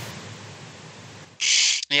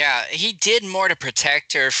 Yeah, he did more to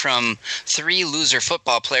protect her from 3 loser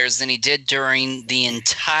football players than he did during the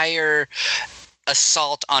entire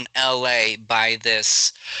assault on LA by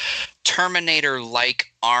this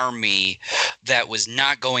Terminator-like army that was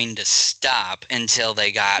not going to stop until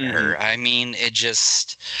they got her. I mean, it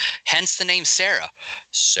just, hence the name Sarah.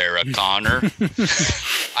 Sarah Connor.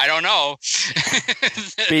 I don't know.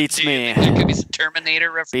 Beats me. There could be some Terminator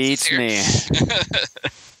references Beats here. me.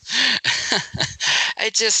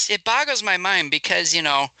 It boggles my mind because, it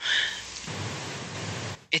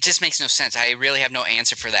just makes no sense. I really have no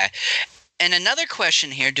answer for that. And another question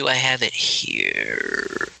here, do I have it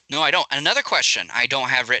here? No, I don't. Another question I don't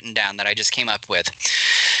have written down that I just came up with.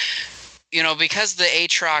 Because the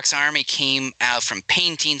Aatrox army came out from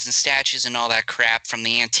paintings and statues and all that crap from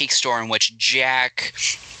the antique store in which Jack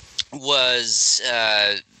was,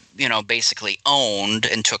 basically owned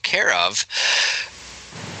and took care of.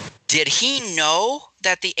 Did he know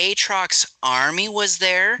that the Aatrox army was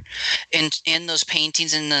there in those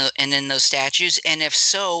paintings and in those statues? And if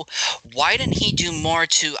so, why didn't he do more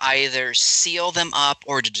to either seal them up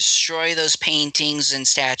or to destroy those paintings and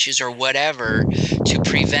statues or whatever to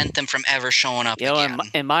prevent them from ever showing up again?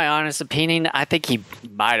 In my honest opinion, I think he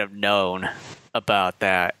might have known about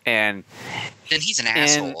that. And then he's an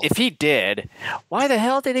asshole. And if he did, why the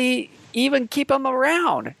hell did he even keep them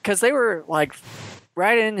around? Because they were like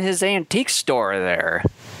right in his antique store there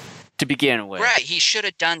to begin with. Right, he should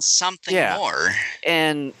have done something more.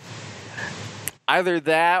 And either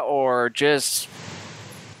that or just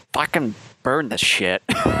fucking burn the shit.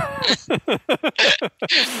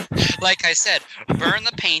 Like I said, burn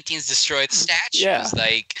the paintings, destroy the statues. Yeah.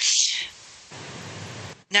 Like,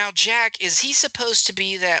 now, Jack, is he supposed to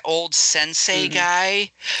be that old sensei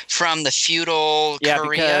guy from the feudal Korea?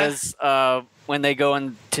 Because when they go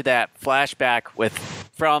into that flashback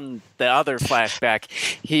from the other flashback,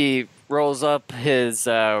 he rolls up his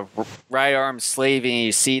right arm sleeve and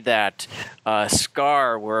you see that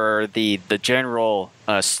scar where the general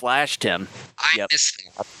slashed him. I missed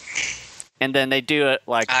that. And then they do it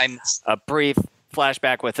like a brief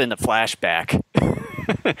flashback within the flashback.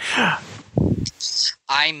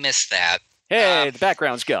 I missed that. Hey, the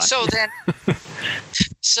background's gone. So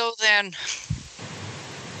then,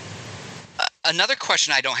 another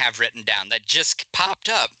question I don't have written down that just popped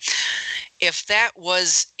up. If that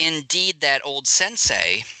was indeed that old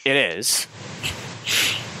sensei, it is.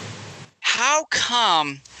 How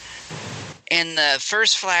come in the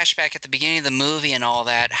first flashback at the beginning of the movie and all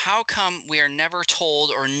that, how come we are never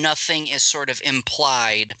told or nothing is sort of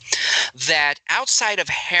implied that outside of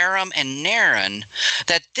Harem and Naren,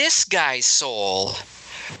 that this guy's soul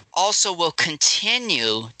also will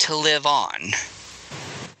continue to live on?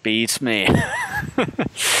 Beats me.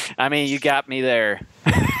 I mean, you got me there.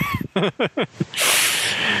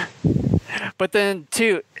 But then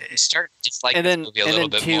too, start disliking the movie a little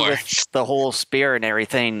bit more. With the whole spear and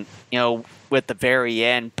everything, you know, with the very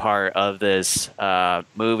end part of this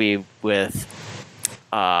movie with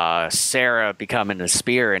Sarah becoming a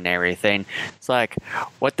spear and everything, it's like,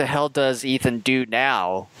 what the hell does Ethan do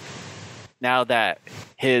now? Now that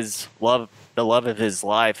his love, the love of his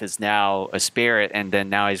life, is now a spirit, and then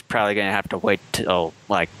now he's probably gonna have to wait till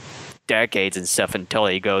like decades and stuff until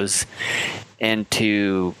he goes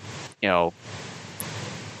into, you know,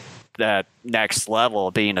 that next level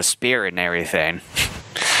of being a spirit and everything.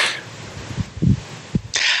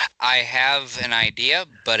 I have an idea,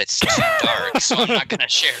 but it's too dark, so I'm not going to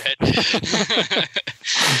share it.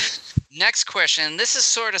 Next question. This is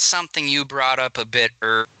sort of something you brought up a bit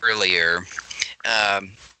earlier.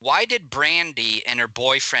 Why did Brandy and her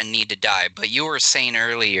boyfriend need to die? But you were saying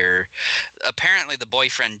earlier, apparently the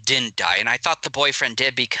boyfriend didn't die, and I thought the boyfriend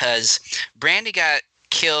did because Brandy got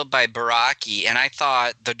killed by Baraki, and I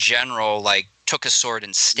thought the general like took a sword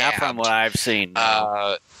and stabbed. Not from what I've seen.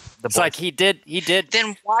 No. It's like he did.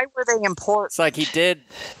 Then why were they important? It's like he did.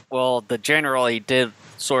 Well, the general, he did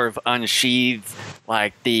sort of unsheathe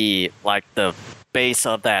like the base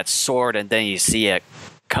of that sword, and then you see it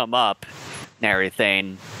come up and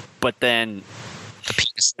everything. But then the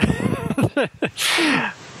penis.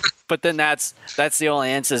 But then that's the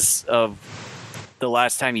only instance of the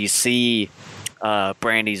last time you see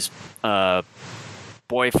Brandy's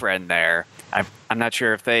boyfriend there. I'm not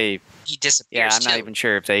sure if they. He disappears. Yeah, I'm not even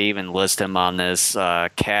sure if they even list him on this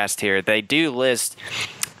cast here. They do list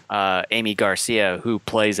Amy Garcia, who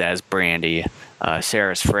plays as Brandy,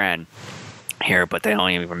 Sarah's friend here, but they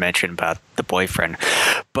don't even mention about the boyfriend.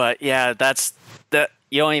 But yeah, that's that.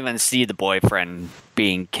 You don't even see the boyfriend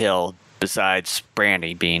being killed, besides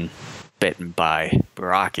Brandy being bitten by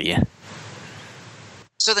Baraki.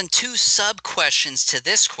 So then, two sub questions to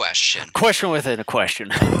this question. Question within a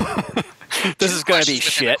question. This is going to be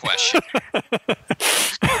shit.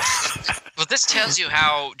 Well, this tells you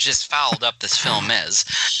how just fouled up this film is.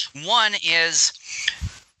 One is,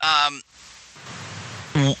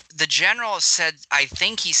 the general said, I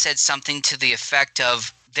think he said something to the effect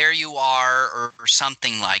of, "There you are," or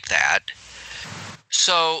something like that.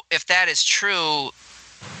 So if that is true,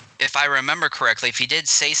 if I remember correctly, if he did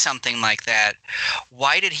say something like that,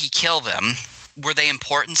 why did he kill them? Were they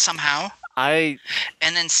important somehow? And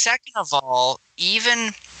then second of all,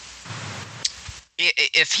 even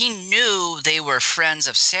if he knew they were friends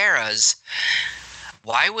of Sarah's,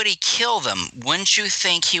 why would he kill them? Wouldn't you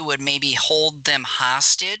think he would maybe hold them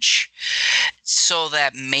hostage so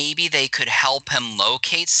that maybe they could help him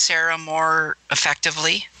locate Sarah more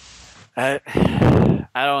effectively? I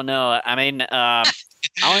don't know. I mean, I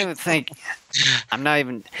don't even think.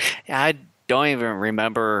 I don't even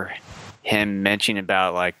remember him mentioning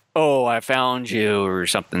about like, "Oh, I found you," or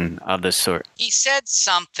something of this sort. He said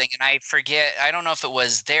something, and I forget. I don't know if it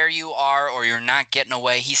was "There you are" or "You're not getting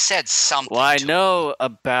away." He said something. Well, I know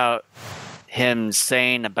about him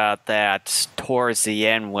saying about that towards the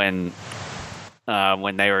end when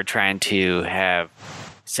they were trying to have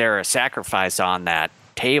Sarah sacrifice on that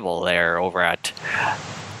table there over at,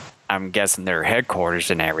 I'm guessing, their headquarters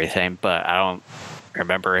and everything, but I don't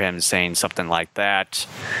remember him saying something like that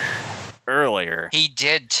earlier. He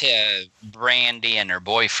did to Brandy and her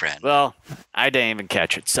boyfriend. Well, I didn't even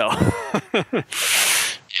catch it, so. Yeah.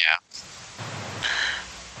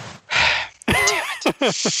 Damn it.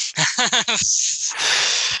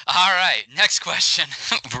 All right, next question.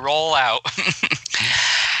 Roll out.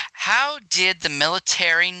 How did the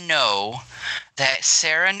military know that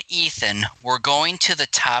Sarah and Ethan were going to the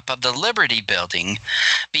top of the Liberty Building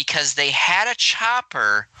because they had a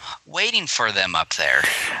chopper waiting for them up there?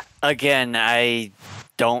 Again, I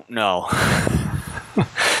don't know,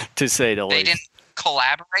 to say the least. They didn't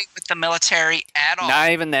collaborate with the military at all?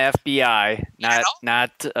 Not even the FBI.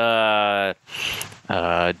 Not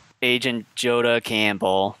Agent Joda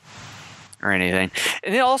Campbell or anything.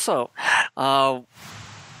 And also,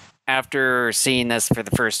 after seeing this for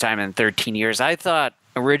the first time in 13 years, I thought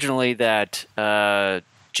originally that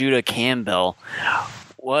Judah Campbell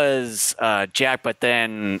was Jack, but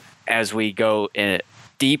then as we go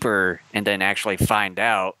deeper and then actually find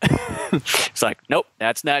out, it's like, nope,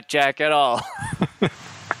 that's not Jack at all.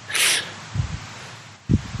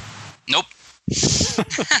 Nope.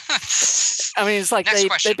 I mean, it's like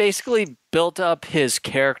they basically built up his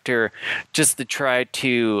character just to try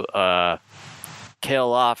to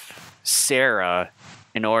kill off Sarah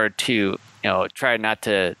in order to, try not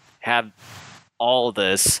to have all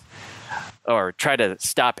this, or try to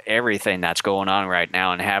stop everything that's going on right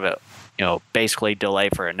now and have it, basically delay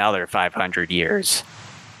for another 500 years.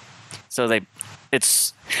 So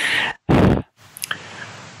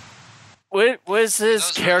was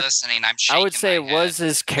his character? I would say, was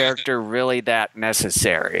his character really that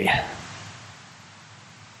necessary?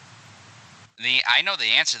 I know the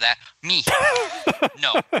answer to that. Me.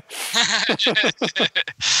 No.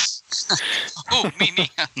 Oh,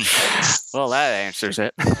 me. Well, that answers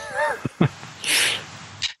it.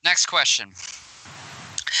 Next question.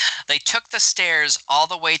 They took the stairs all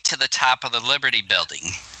the way to the top of the Liberty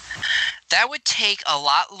Building. That would take a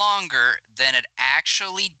lot longer than it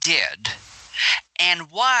actually did.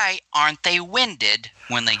 And why aren't they winded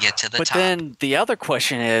when they get to the top? But then the other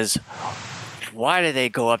question is, why did they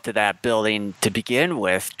go up to that building to begin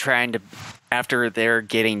with, after they're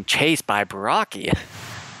getting chased by Baraki?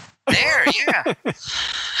 There, yeah.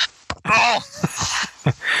 Oh.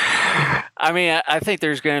 I mean, I think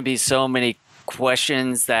there's going to be so many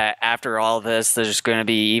questions that after all this, there's going to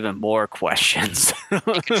be even more questions.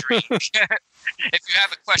 Take a drink. If you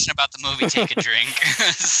have a question about the movie, take a drink.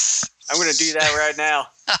 I'm going to do that right now.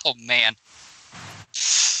 Oh, man.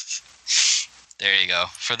 There you go.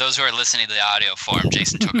 For those who are listening to the audio form,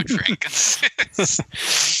 Jason took a drink.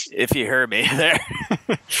 If you heard me there.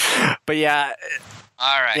 But yeah.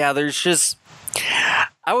 All right. Yeah, there's just,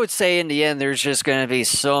 I would say in the end, there's just going to be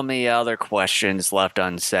so many other questions left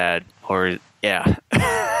unsaid. Yeah.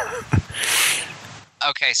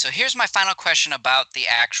 Okay, so here's my final question about the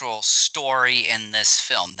actual story in this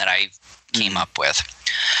film that I came up with.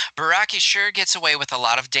 Baraki sure gets away with a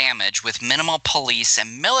lot of damage with minimal police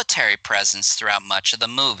and military presence throughout much of the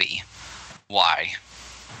movie. Why?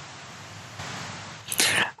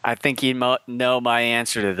 I think you know my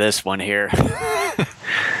answer to this one here.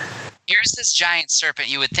 Here's this giant serpent.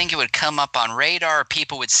 You would think it would come up on radar,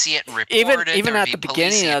 people would see it and report it. Even at the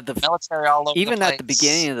beginning of the military all over even the place. At the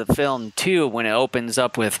beginning of the film too, when it opens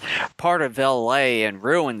up with part of LA and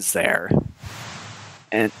ruins there.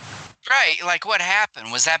 And right, like what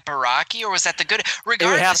happened? Was that Baraki or was that the good?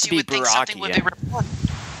 Regardless, it would have to be you would think Baraki, something would be reported.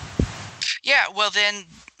 Yeah, well then,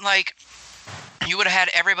 like, you would have had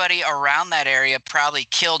everybody around that area probably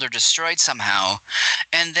killed or destroyed somehow,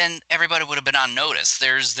 and then everybody would have been on notice.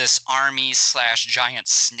 There's this army/giant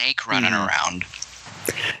snake running around.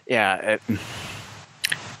 Yeah,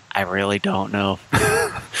 I really don't know.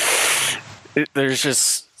 There's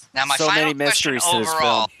just so many mysteries to this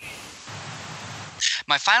film.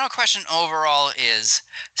 My final question overall is,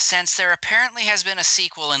 since there apparently has been a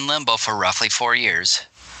sequel in limbo for roughly 4 years,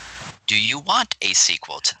 do you want a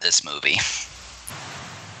sequel to this movie?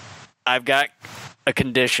 I've got a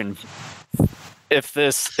condition. If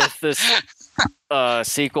this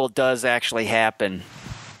sequel does actually happen,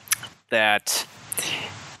 that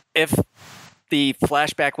if the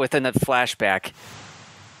flashback within the flashback,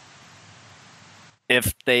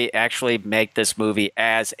 if they actually make this movie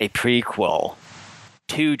as a prequel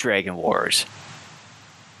to Dragon Wars,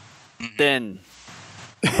 then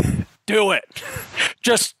do it.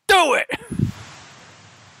 Just do it.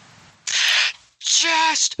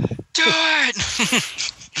 Just do it.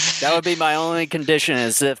 That would be my only condition,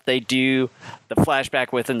 is if they do the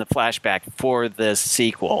flashback within the flashback for this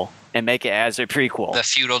sequel and make it as a prequel. The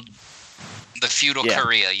feudal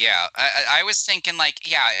Korea, yeah. I was thinking, like,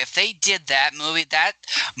 yeah, if they did that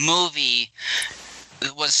movie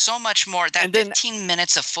was so much more. That 15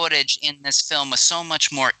 minutes of footage in this film was so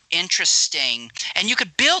much more interesting, and you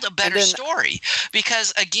could build a better story.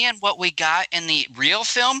 Because again, what we got in the real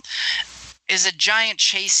film is a giant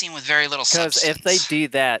chase scene with very little substance. Because if they do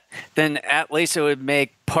that, then at least it would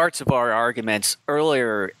make parts of our arguments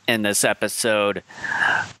earlier in this episode,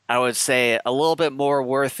 I would say, a little bit more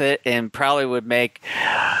worth it, and probably would make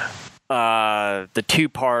the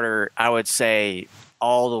two-parter, I would say,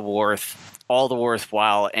 all the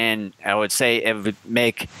worthwhile, and I would say it would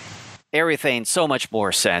make everything so much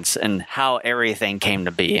more sense and how everything came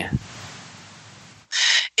to be.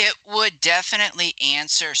 It would definitely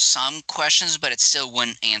answer some questions, but it still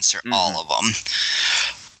wouldn't answer all of them.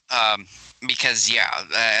 Because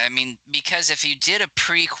if you did a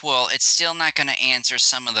prequel, it's still not going to answer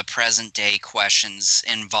some of the present day questions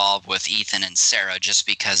involved with Ethan and Sarah, just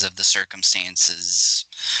because of the circumstances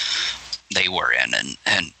they were in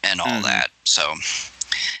and all that. So,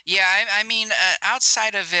 yeah, I mean,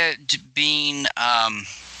 outside of it being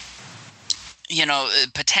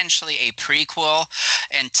potentially a prequel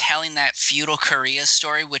and telling that feudal Korea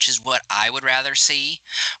story, which is what I would rather see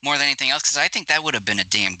more than anything else, because I think that would have been a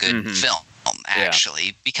damn good film, actually.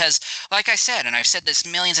 Yeah. Because, like I said, and I've said this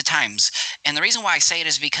millions of times, and the reason why I say it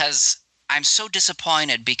is because I'm so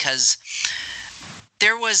disappointed, because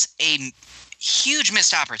there was a huge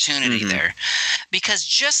missed opportunity there, because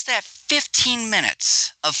just that 15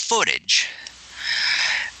 minutes of footage,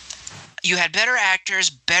 you had better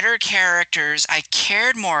actors, better characters. I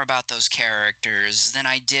cared more about those characters than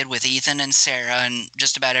I did with Ethan and Sarah and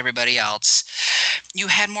just about everybody else. You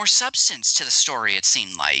had more substance to the story, it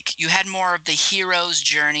seemed like. You had more of the hero's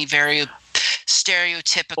journey, very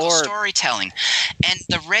stereotypical storytelling. And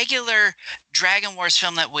the regular Dragon Wars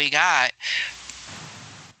film that we got,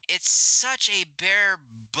 it's such a bare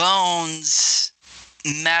bones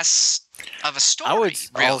mess of a story. I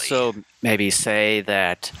would also maybe say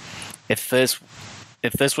that if this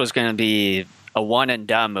was going to be a one and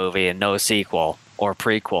done movie and no sequel or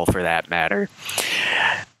prequel for that matter,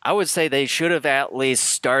 I would say they should have at least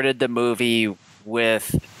started the movie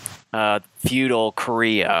with feudal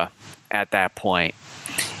Korea at that point,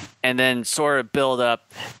 and then sort of build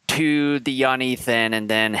up to the young Ethan, and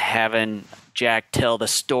then having Jack tell the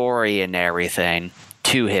story and everything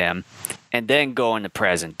to him, and then go into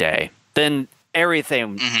present day. Then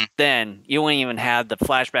everything, then you won't even have the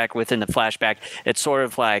flashback within the flashback. It's sort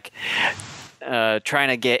of like trying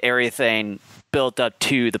to get everything built up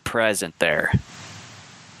to the present there.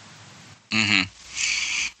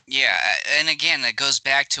 Yeah, and again, that goes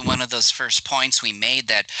back to one of those first points we made,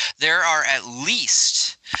 that there are at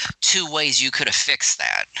least two ways you could have fixed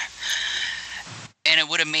that. And it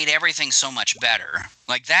would have made everything so much better.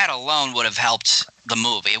 Like, that alone would have helped the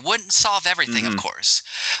movie. It wouldn't solve everything, of course,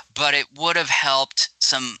 but it would have helped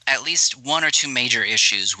at least one or two major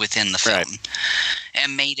issues within the film,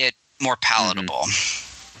 and made it more palatable.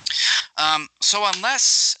 So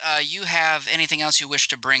unless you have anything else you wish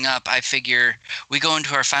to bring up, I figure we go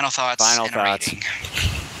into our final thoughts. Rating.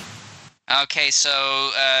 Okay,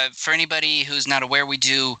 so for anybody who's not aware, we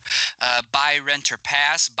do buy, rent, or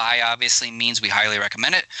pass. Buy obviously means we highly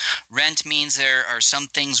recommend it. Rent means there are some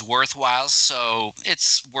things worthwhile, so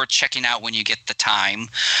it's worth checking out when you get the time,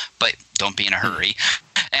 but don't be in a hurry.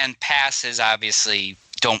 And pass is obviously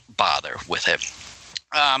don't bother with it.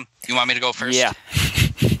 You want me to go first? Yeah.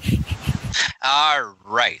 All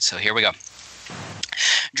right, so here we go.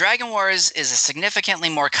 Dragon Wars is a significantly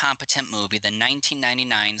more competent movie than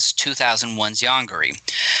 1999's 2001's Yongari.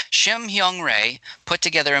 Shim Hyung-rae put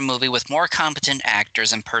together a movie with more competent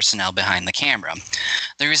actors and personnel behind the camera.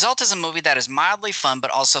 The result is a movie that is mildly fun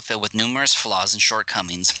but also filled with numerous flaws and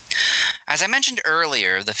shortcomings. As I mentioned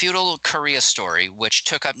earlier, the feudal Korea story, which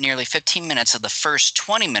took up nearly 15 minutes of the first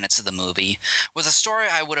 20 minutes of the movie, was a story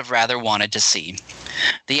I would have rather wanted to see.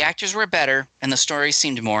 The actors were better, and the story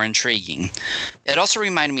seemed more intriguing. It also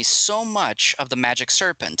reminded me so much of The Magic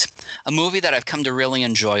Serpent, a movie that I've come to really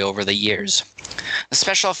enjoy over the years. The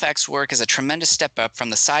special effects work is a tremendous step up from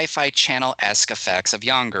the Sci-Fi Channel-esque effects of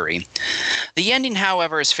Yongari. The ending,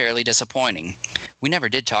 however, is fairly disappointing. We never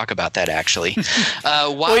did talk about that, actually.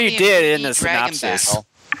 Well, you did in the synopsis.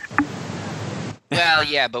 Well,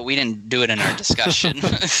 yeah, but we didn't do it in our discussion.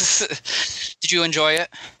 Did you enjoy it?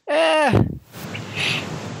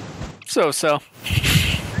 So.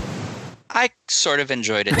 I I sort of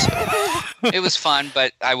enjoyed it too. It was fun,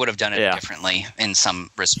 but I would have done it differently in some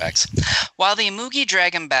respects. While the Imugi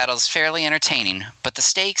Dragon battle is fairly entertaining, but the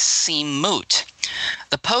stakes seem moot.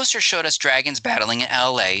 The poster showed us dragons battling in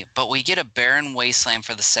LA, but we get a barren wasteland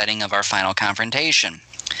for the setting of our final confrontation.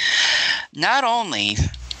 Not only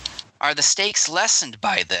are the stakes lessened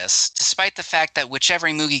by this, despite the fact that whichever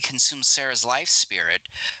Imugi consumes Sarah's life spirit,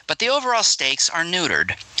 but the overall stakes are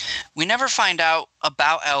neutered. We never find out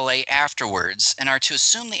about LA afterwards, and are to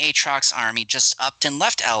assume the Aatrox army just upped and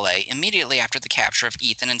left LA immediately after the capture of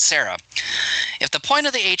Ethan and Sarah. If the point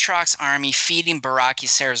of the Aatrox army feeding Baraki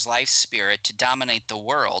Sarah's life spirit to dominate the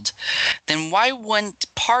world, then why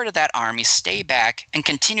wouldn't part of that army stay back and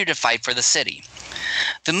continue to fight for the city?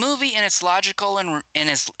 The movie, in its logic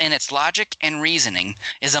and reasoning,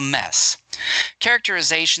 is a mess.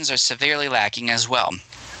 Characterizations are severely lacking as well.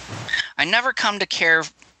 I never come to care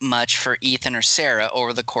much for Ethan or Sarah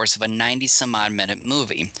over the course of a 90-some-odd minute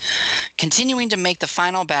movie, continuing to make the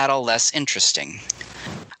final battle less interesting.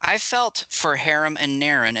 I felt for Harem and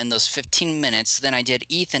Naren in those 15 minutes than I did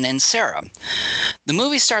Ethan and Sarah. The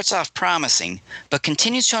movie starts off promising, but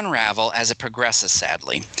continues to unravel as it progresses,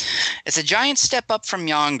 sadly. It's a giant step up from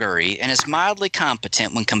Yongari and is mildly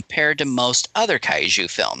competent when compared to most other kaiju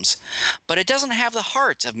films, but it doesn't have the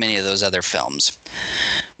heart of many of those other films.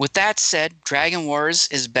 With that said, Dragon Wars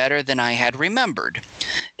is better than I had remembered.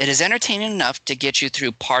 It is entertaining enough to get you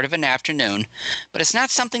through part of an afternoon, but it's not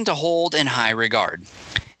something to hold in high regard.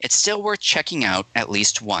 It's still worth checking out at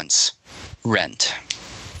least once. Rent.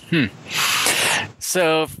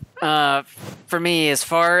 So, for me, as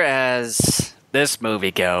far as this movie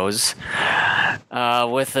goes,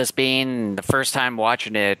 with this being the first time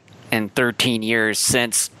watching it in 13 years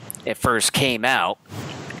since it first came out,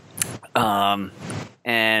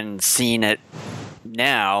 and seeing it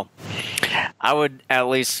now, I would at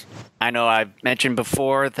least, I know I've mentioned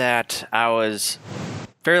before that I was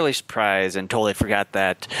fairly surprised and totally forgot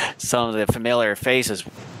that some of the familiar faces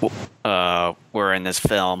were in this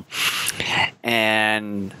film.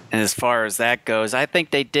 And as far as that goes, I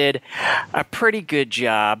think they did a pretty good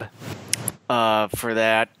job for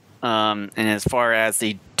that. And as far as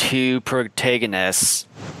the two protagonists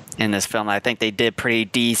in this film, I think they did pretty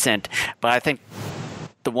decent. But I think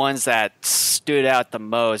the ones that stood out the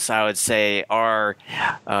most, I would say, are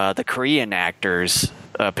the Korean actors,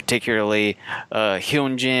 particularly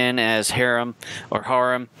Hyunjin as Harem,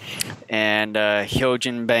 and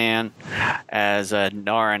Hyojin Ban as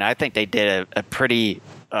Naren. I think they did a pretty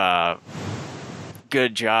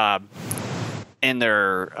good job in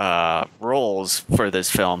their roles for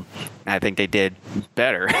this film. I think they did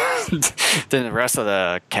better than the rest of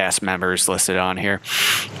the cast members listed on here.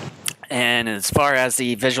 And as far as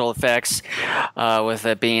the visual effects, with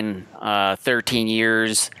it being 13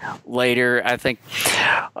 years later, I think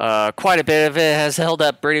quite a bit of it has held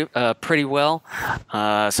up pretty well.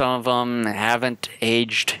 Some of them haven't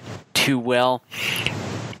aged too well.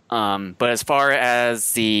 But as far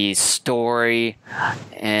as the story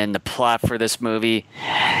and the plot for this movie,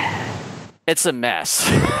 it's a mess.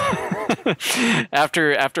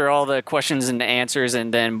 After all the questions and answers,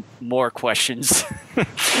 and then more questions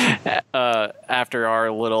after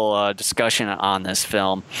our little discussion on this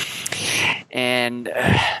film. And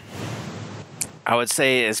I would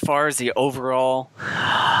say, as far as the overall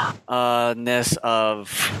ness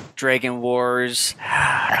of Dragon Wars,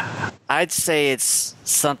 I'd say it's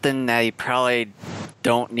something that you probably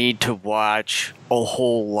don't need to watch a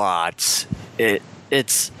whole lot.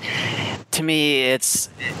 It's to me, it's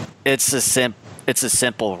a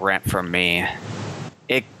simple rent for me.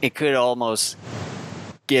 It could almost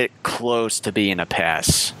get close to being a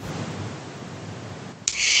pass.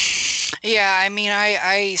 Yeah, I mean,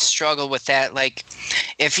 I struggle with that. Like,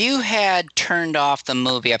 if you had turned off the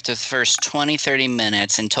movie after the first 20, 30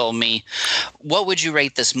 minutes and told me, what would you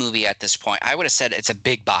rate this movie at this point? I would have said it's a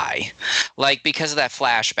big buy. Like, because of that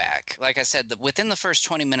flashback. Like I said, within the first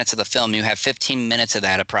 20 minutes of the film, you have 15 minutes of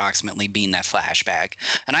that approximately being that flashback.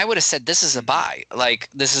 And I would have said, this is a buy.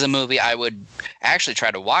 Like, this is a movie I would actually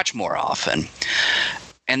try to watch more often.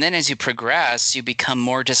 And then as you progress, you become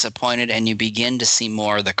more disappointed and you begin to see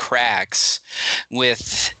more of the cracks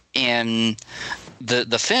within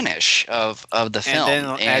the finish of the film.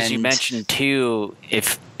 And then, as you mentioned too,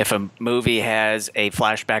 if a movie has a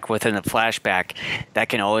flashback within a flashback, that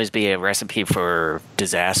can always be a recipe for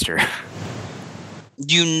disaster.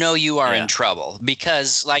 You know you are in trouble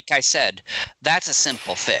because, like I said, that's a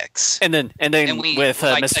simple fix. And then with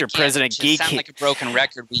Mr. President Geek, sound like a broken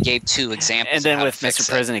record. We gave two examples. And then with Mr.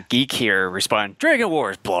 President Geek here responding, "Dragon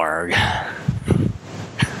Wars, blarg."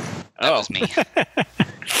 That was me.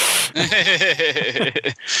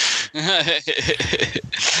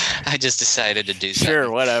 I just decided to do something.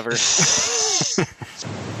 Sure, whatever.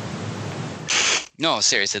 No,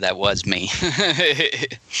 seriously, that was me.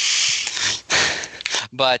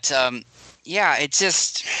 But yeah, it's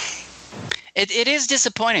just it is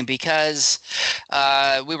disappointing because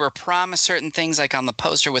we were promised certain things, like on the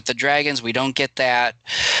poster with the dragons. We don't get that.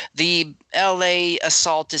 The LA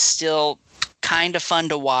assault is still kind of fun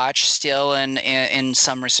to watch still in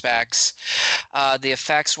some respects. The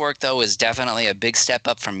effects work, though, is definitely a big step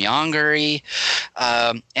up from Yongari,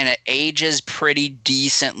 and it ages pretty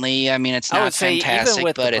decently. I mean, it's not I would say fantastic, even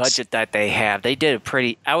with but the budget that they have, they did a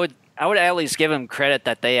pretty. I would at least give them credit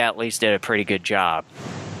that they at least did a pretty good job.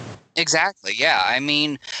 Exactly, yeah. I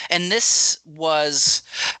mean, and this was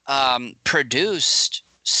produced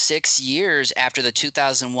 6 years after the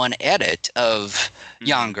 2001 edit of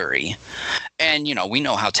Yongari. And, we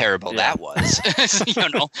know how terrible that was,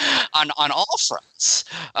 on all fronts.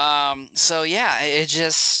 So, yeah, it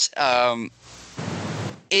just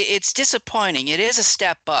it's disappointing. It is a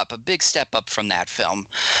step up, a big step up from that film.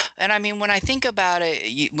 And I mean, when I think about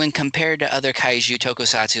it, when compared to other kaiju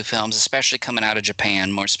tokusatsu films, especially coming out of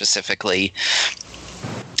Japan more specifically,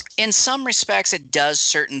 in some respects, it does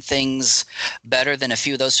certain things better than a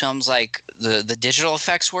few of those films, like the digital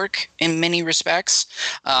effects work in many respects.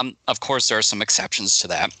 Of course, there are some exceptions to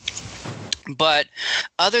that. But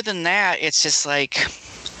other than that, it's just like...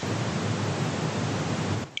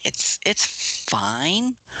 It's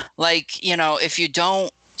fine. Like, if you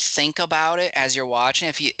don't think about it as you're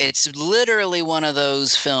watching, it's literally one of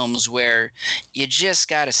those films where you just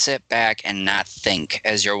got to sit back and not think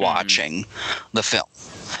as you're watching the film.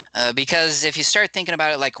 Because if you start thinking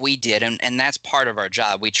about it like we did, and that's part of our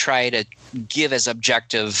job, we try to give as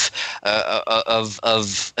objective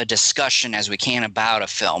of a discussion as we can about a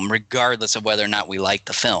film, regardless of whether or not we like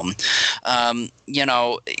the film.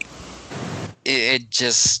 It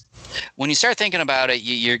just, when you start thinking about it,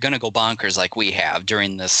 you're going to go bonkers like we have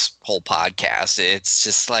during this whole podcast. It's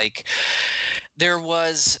just like there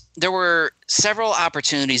were several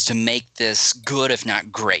opportunities to make this good, if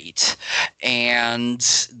not great, and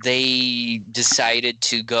they decided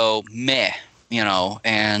to go meh,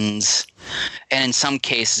 and in some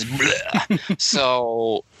cases, bleh.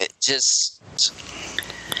 So it's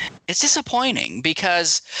disappointing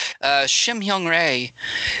because Shim Hyung-rae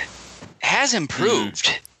has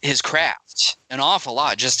improved his craft an awful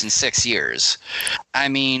lot just in 6 years. I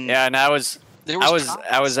mean, yeah, and I was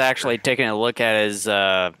actually taking a look at his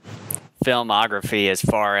filmography as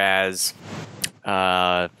far as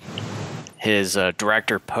his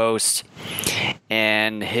director post,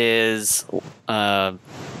 and his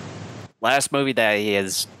last movie that he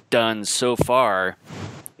has done so far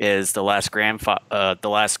is The Last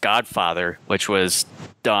Godfather, which was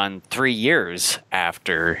done 3 years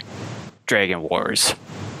after Dragon Wars.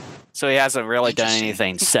 So he hasn't really done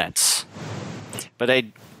anything since. But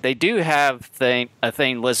they do have a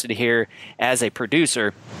thing listed here as a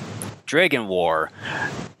producer, Dragon War,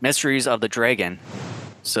 Mysteries of the Dragon.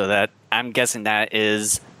 So that, I'm guessing that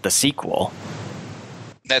is the sequel.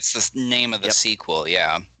 That's the name of the sequel,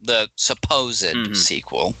 yeah. The supposed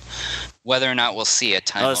sequel. Whether or not we'll see it,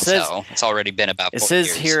 time will tell. It's already been about 4 years. It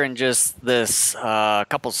says here in just this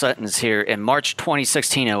couple sentences here, in March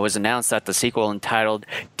 2016, it was announced that the sequel entitled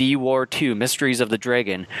D-War 2 Mysteries of the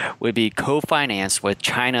Dragon would be co-financed with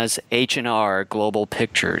China's H&R Global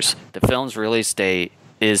Pictures. The film's release date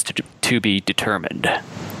is to be determined.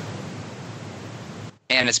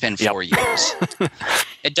 And it's been 4 years.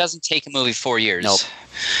 It doesn't take a movie 4 years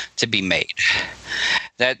to be made.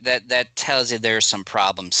 That tells you there's some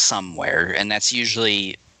problem somewhere, and that's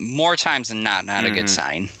usually more times than not a good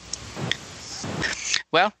sign.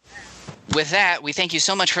 Well, with that, we thank you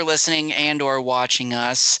so much for listening and or watching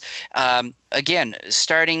us. Again,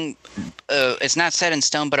 starting, it's not set in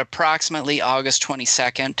stone, but approximately August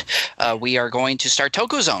 22nd, we are going to start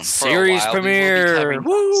Tokuzone for series a while. premiere.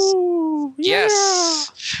 Woo!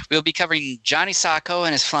 Yes. We'll be covering Johnny Sacco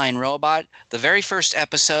and his flying robot. The very first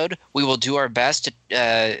episode, we will do our best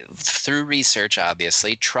to, through research,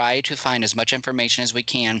 obviously, try to find as much information as we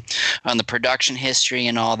can on the production history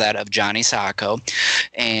and all that of Johnny Sacco.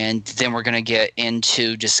 And then we're going to get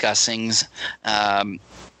into discussing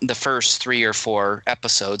the first 3 or 4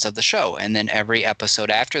 episodes of the show. And then every episode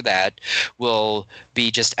after that will be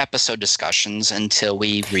just episode discussions until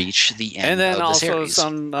we reach the end of the series.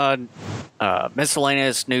 And then also some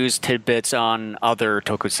miscellaneous news tidbits on other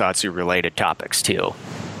tokusatsu related topics too.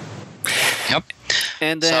 Yep.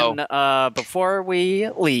 And then before we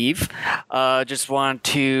leave, just want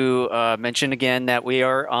to mention again that we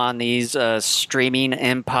are on these streaming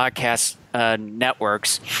and podcast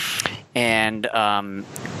networks. And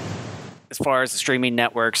as far as the streaming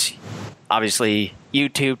networks, obviously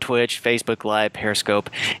YouTube, Twitch, Facebook Live, Periscope,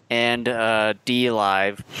 and D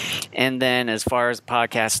Live. And then as far as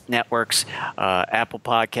podcast networks, Apple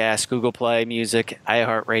Podcasts, Google Play Music,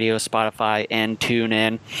 iHeartRadio, Spotify, and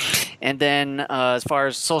TuneIn. And then as far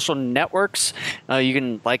as social networks, you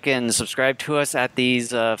can like and subscribe to us at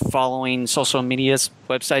these following social media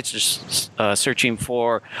websites, just searching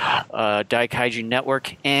for Daikaiju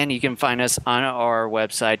Network. And you can find us on our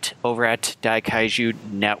website over at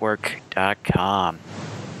daikaijunetwork.com.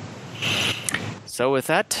 So with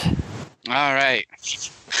that, all right.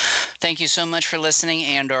 Thank you so much for listening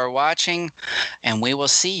and or watching, and we will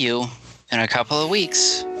see you in a couple of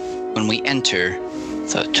weeks when we enter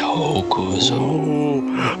the Toku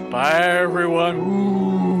Zone. Bye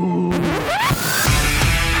everyone.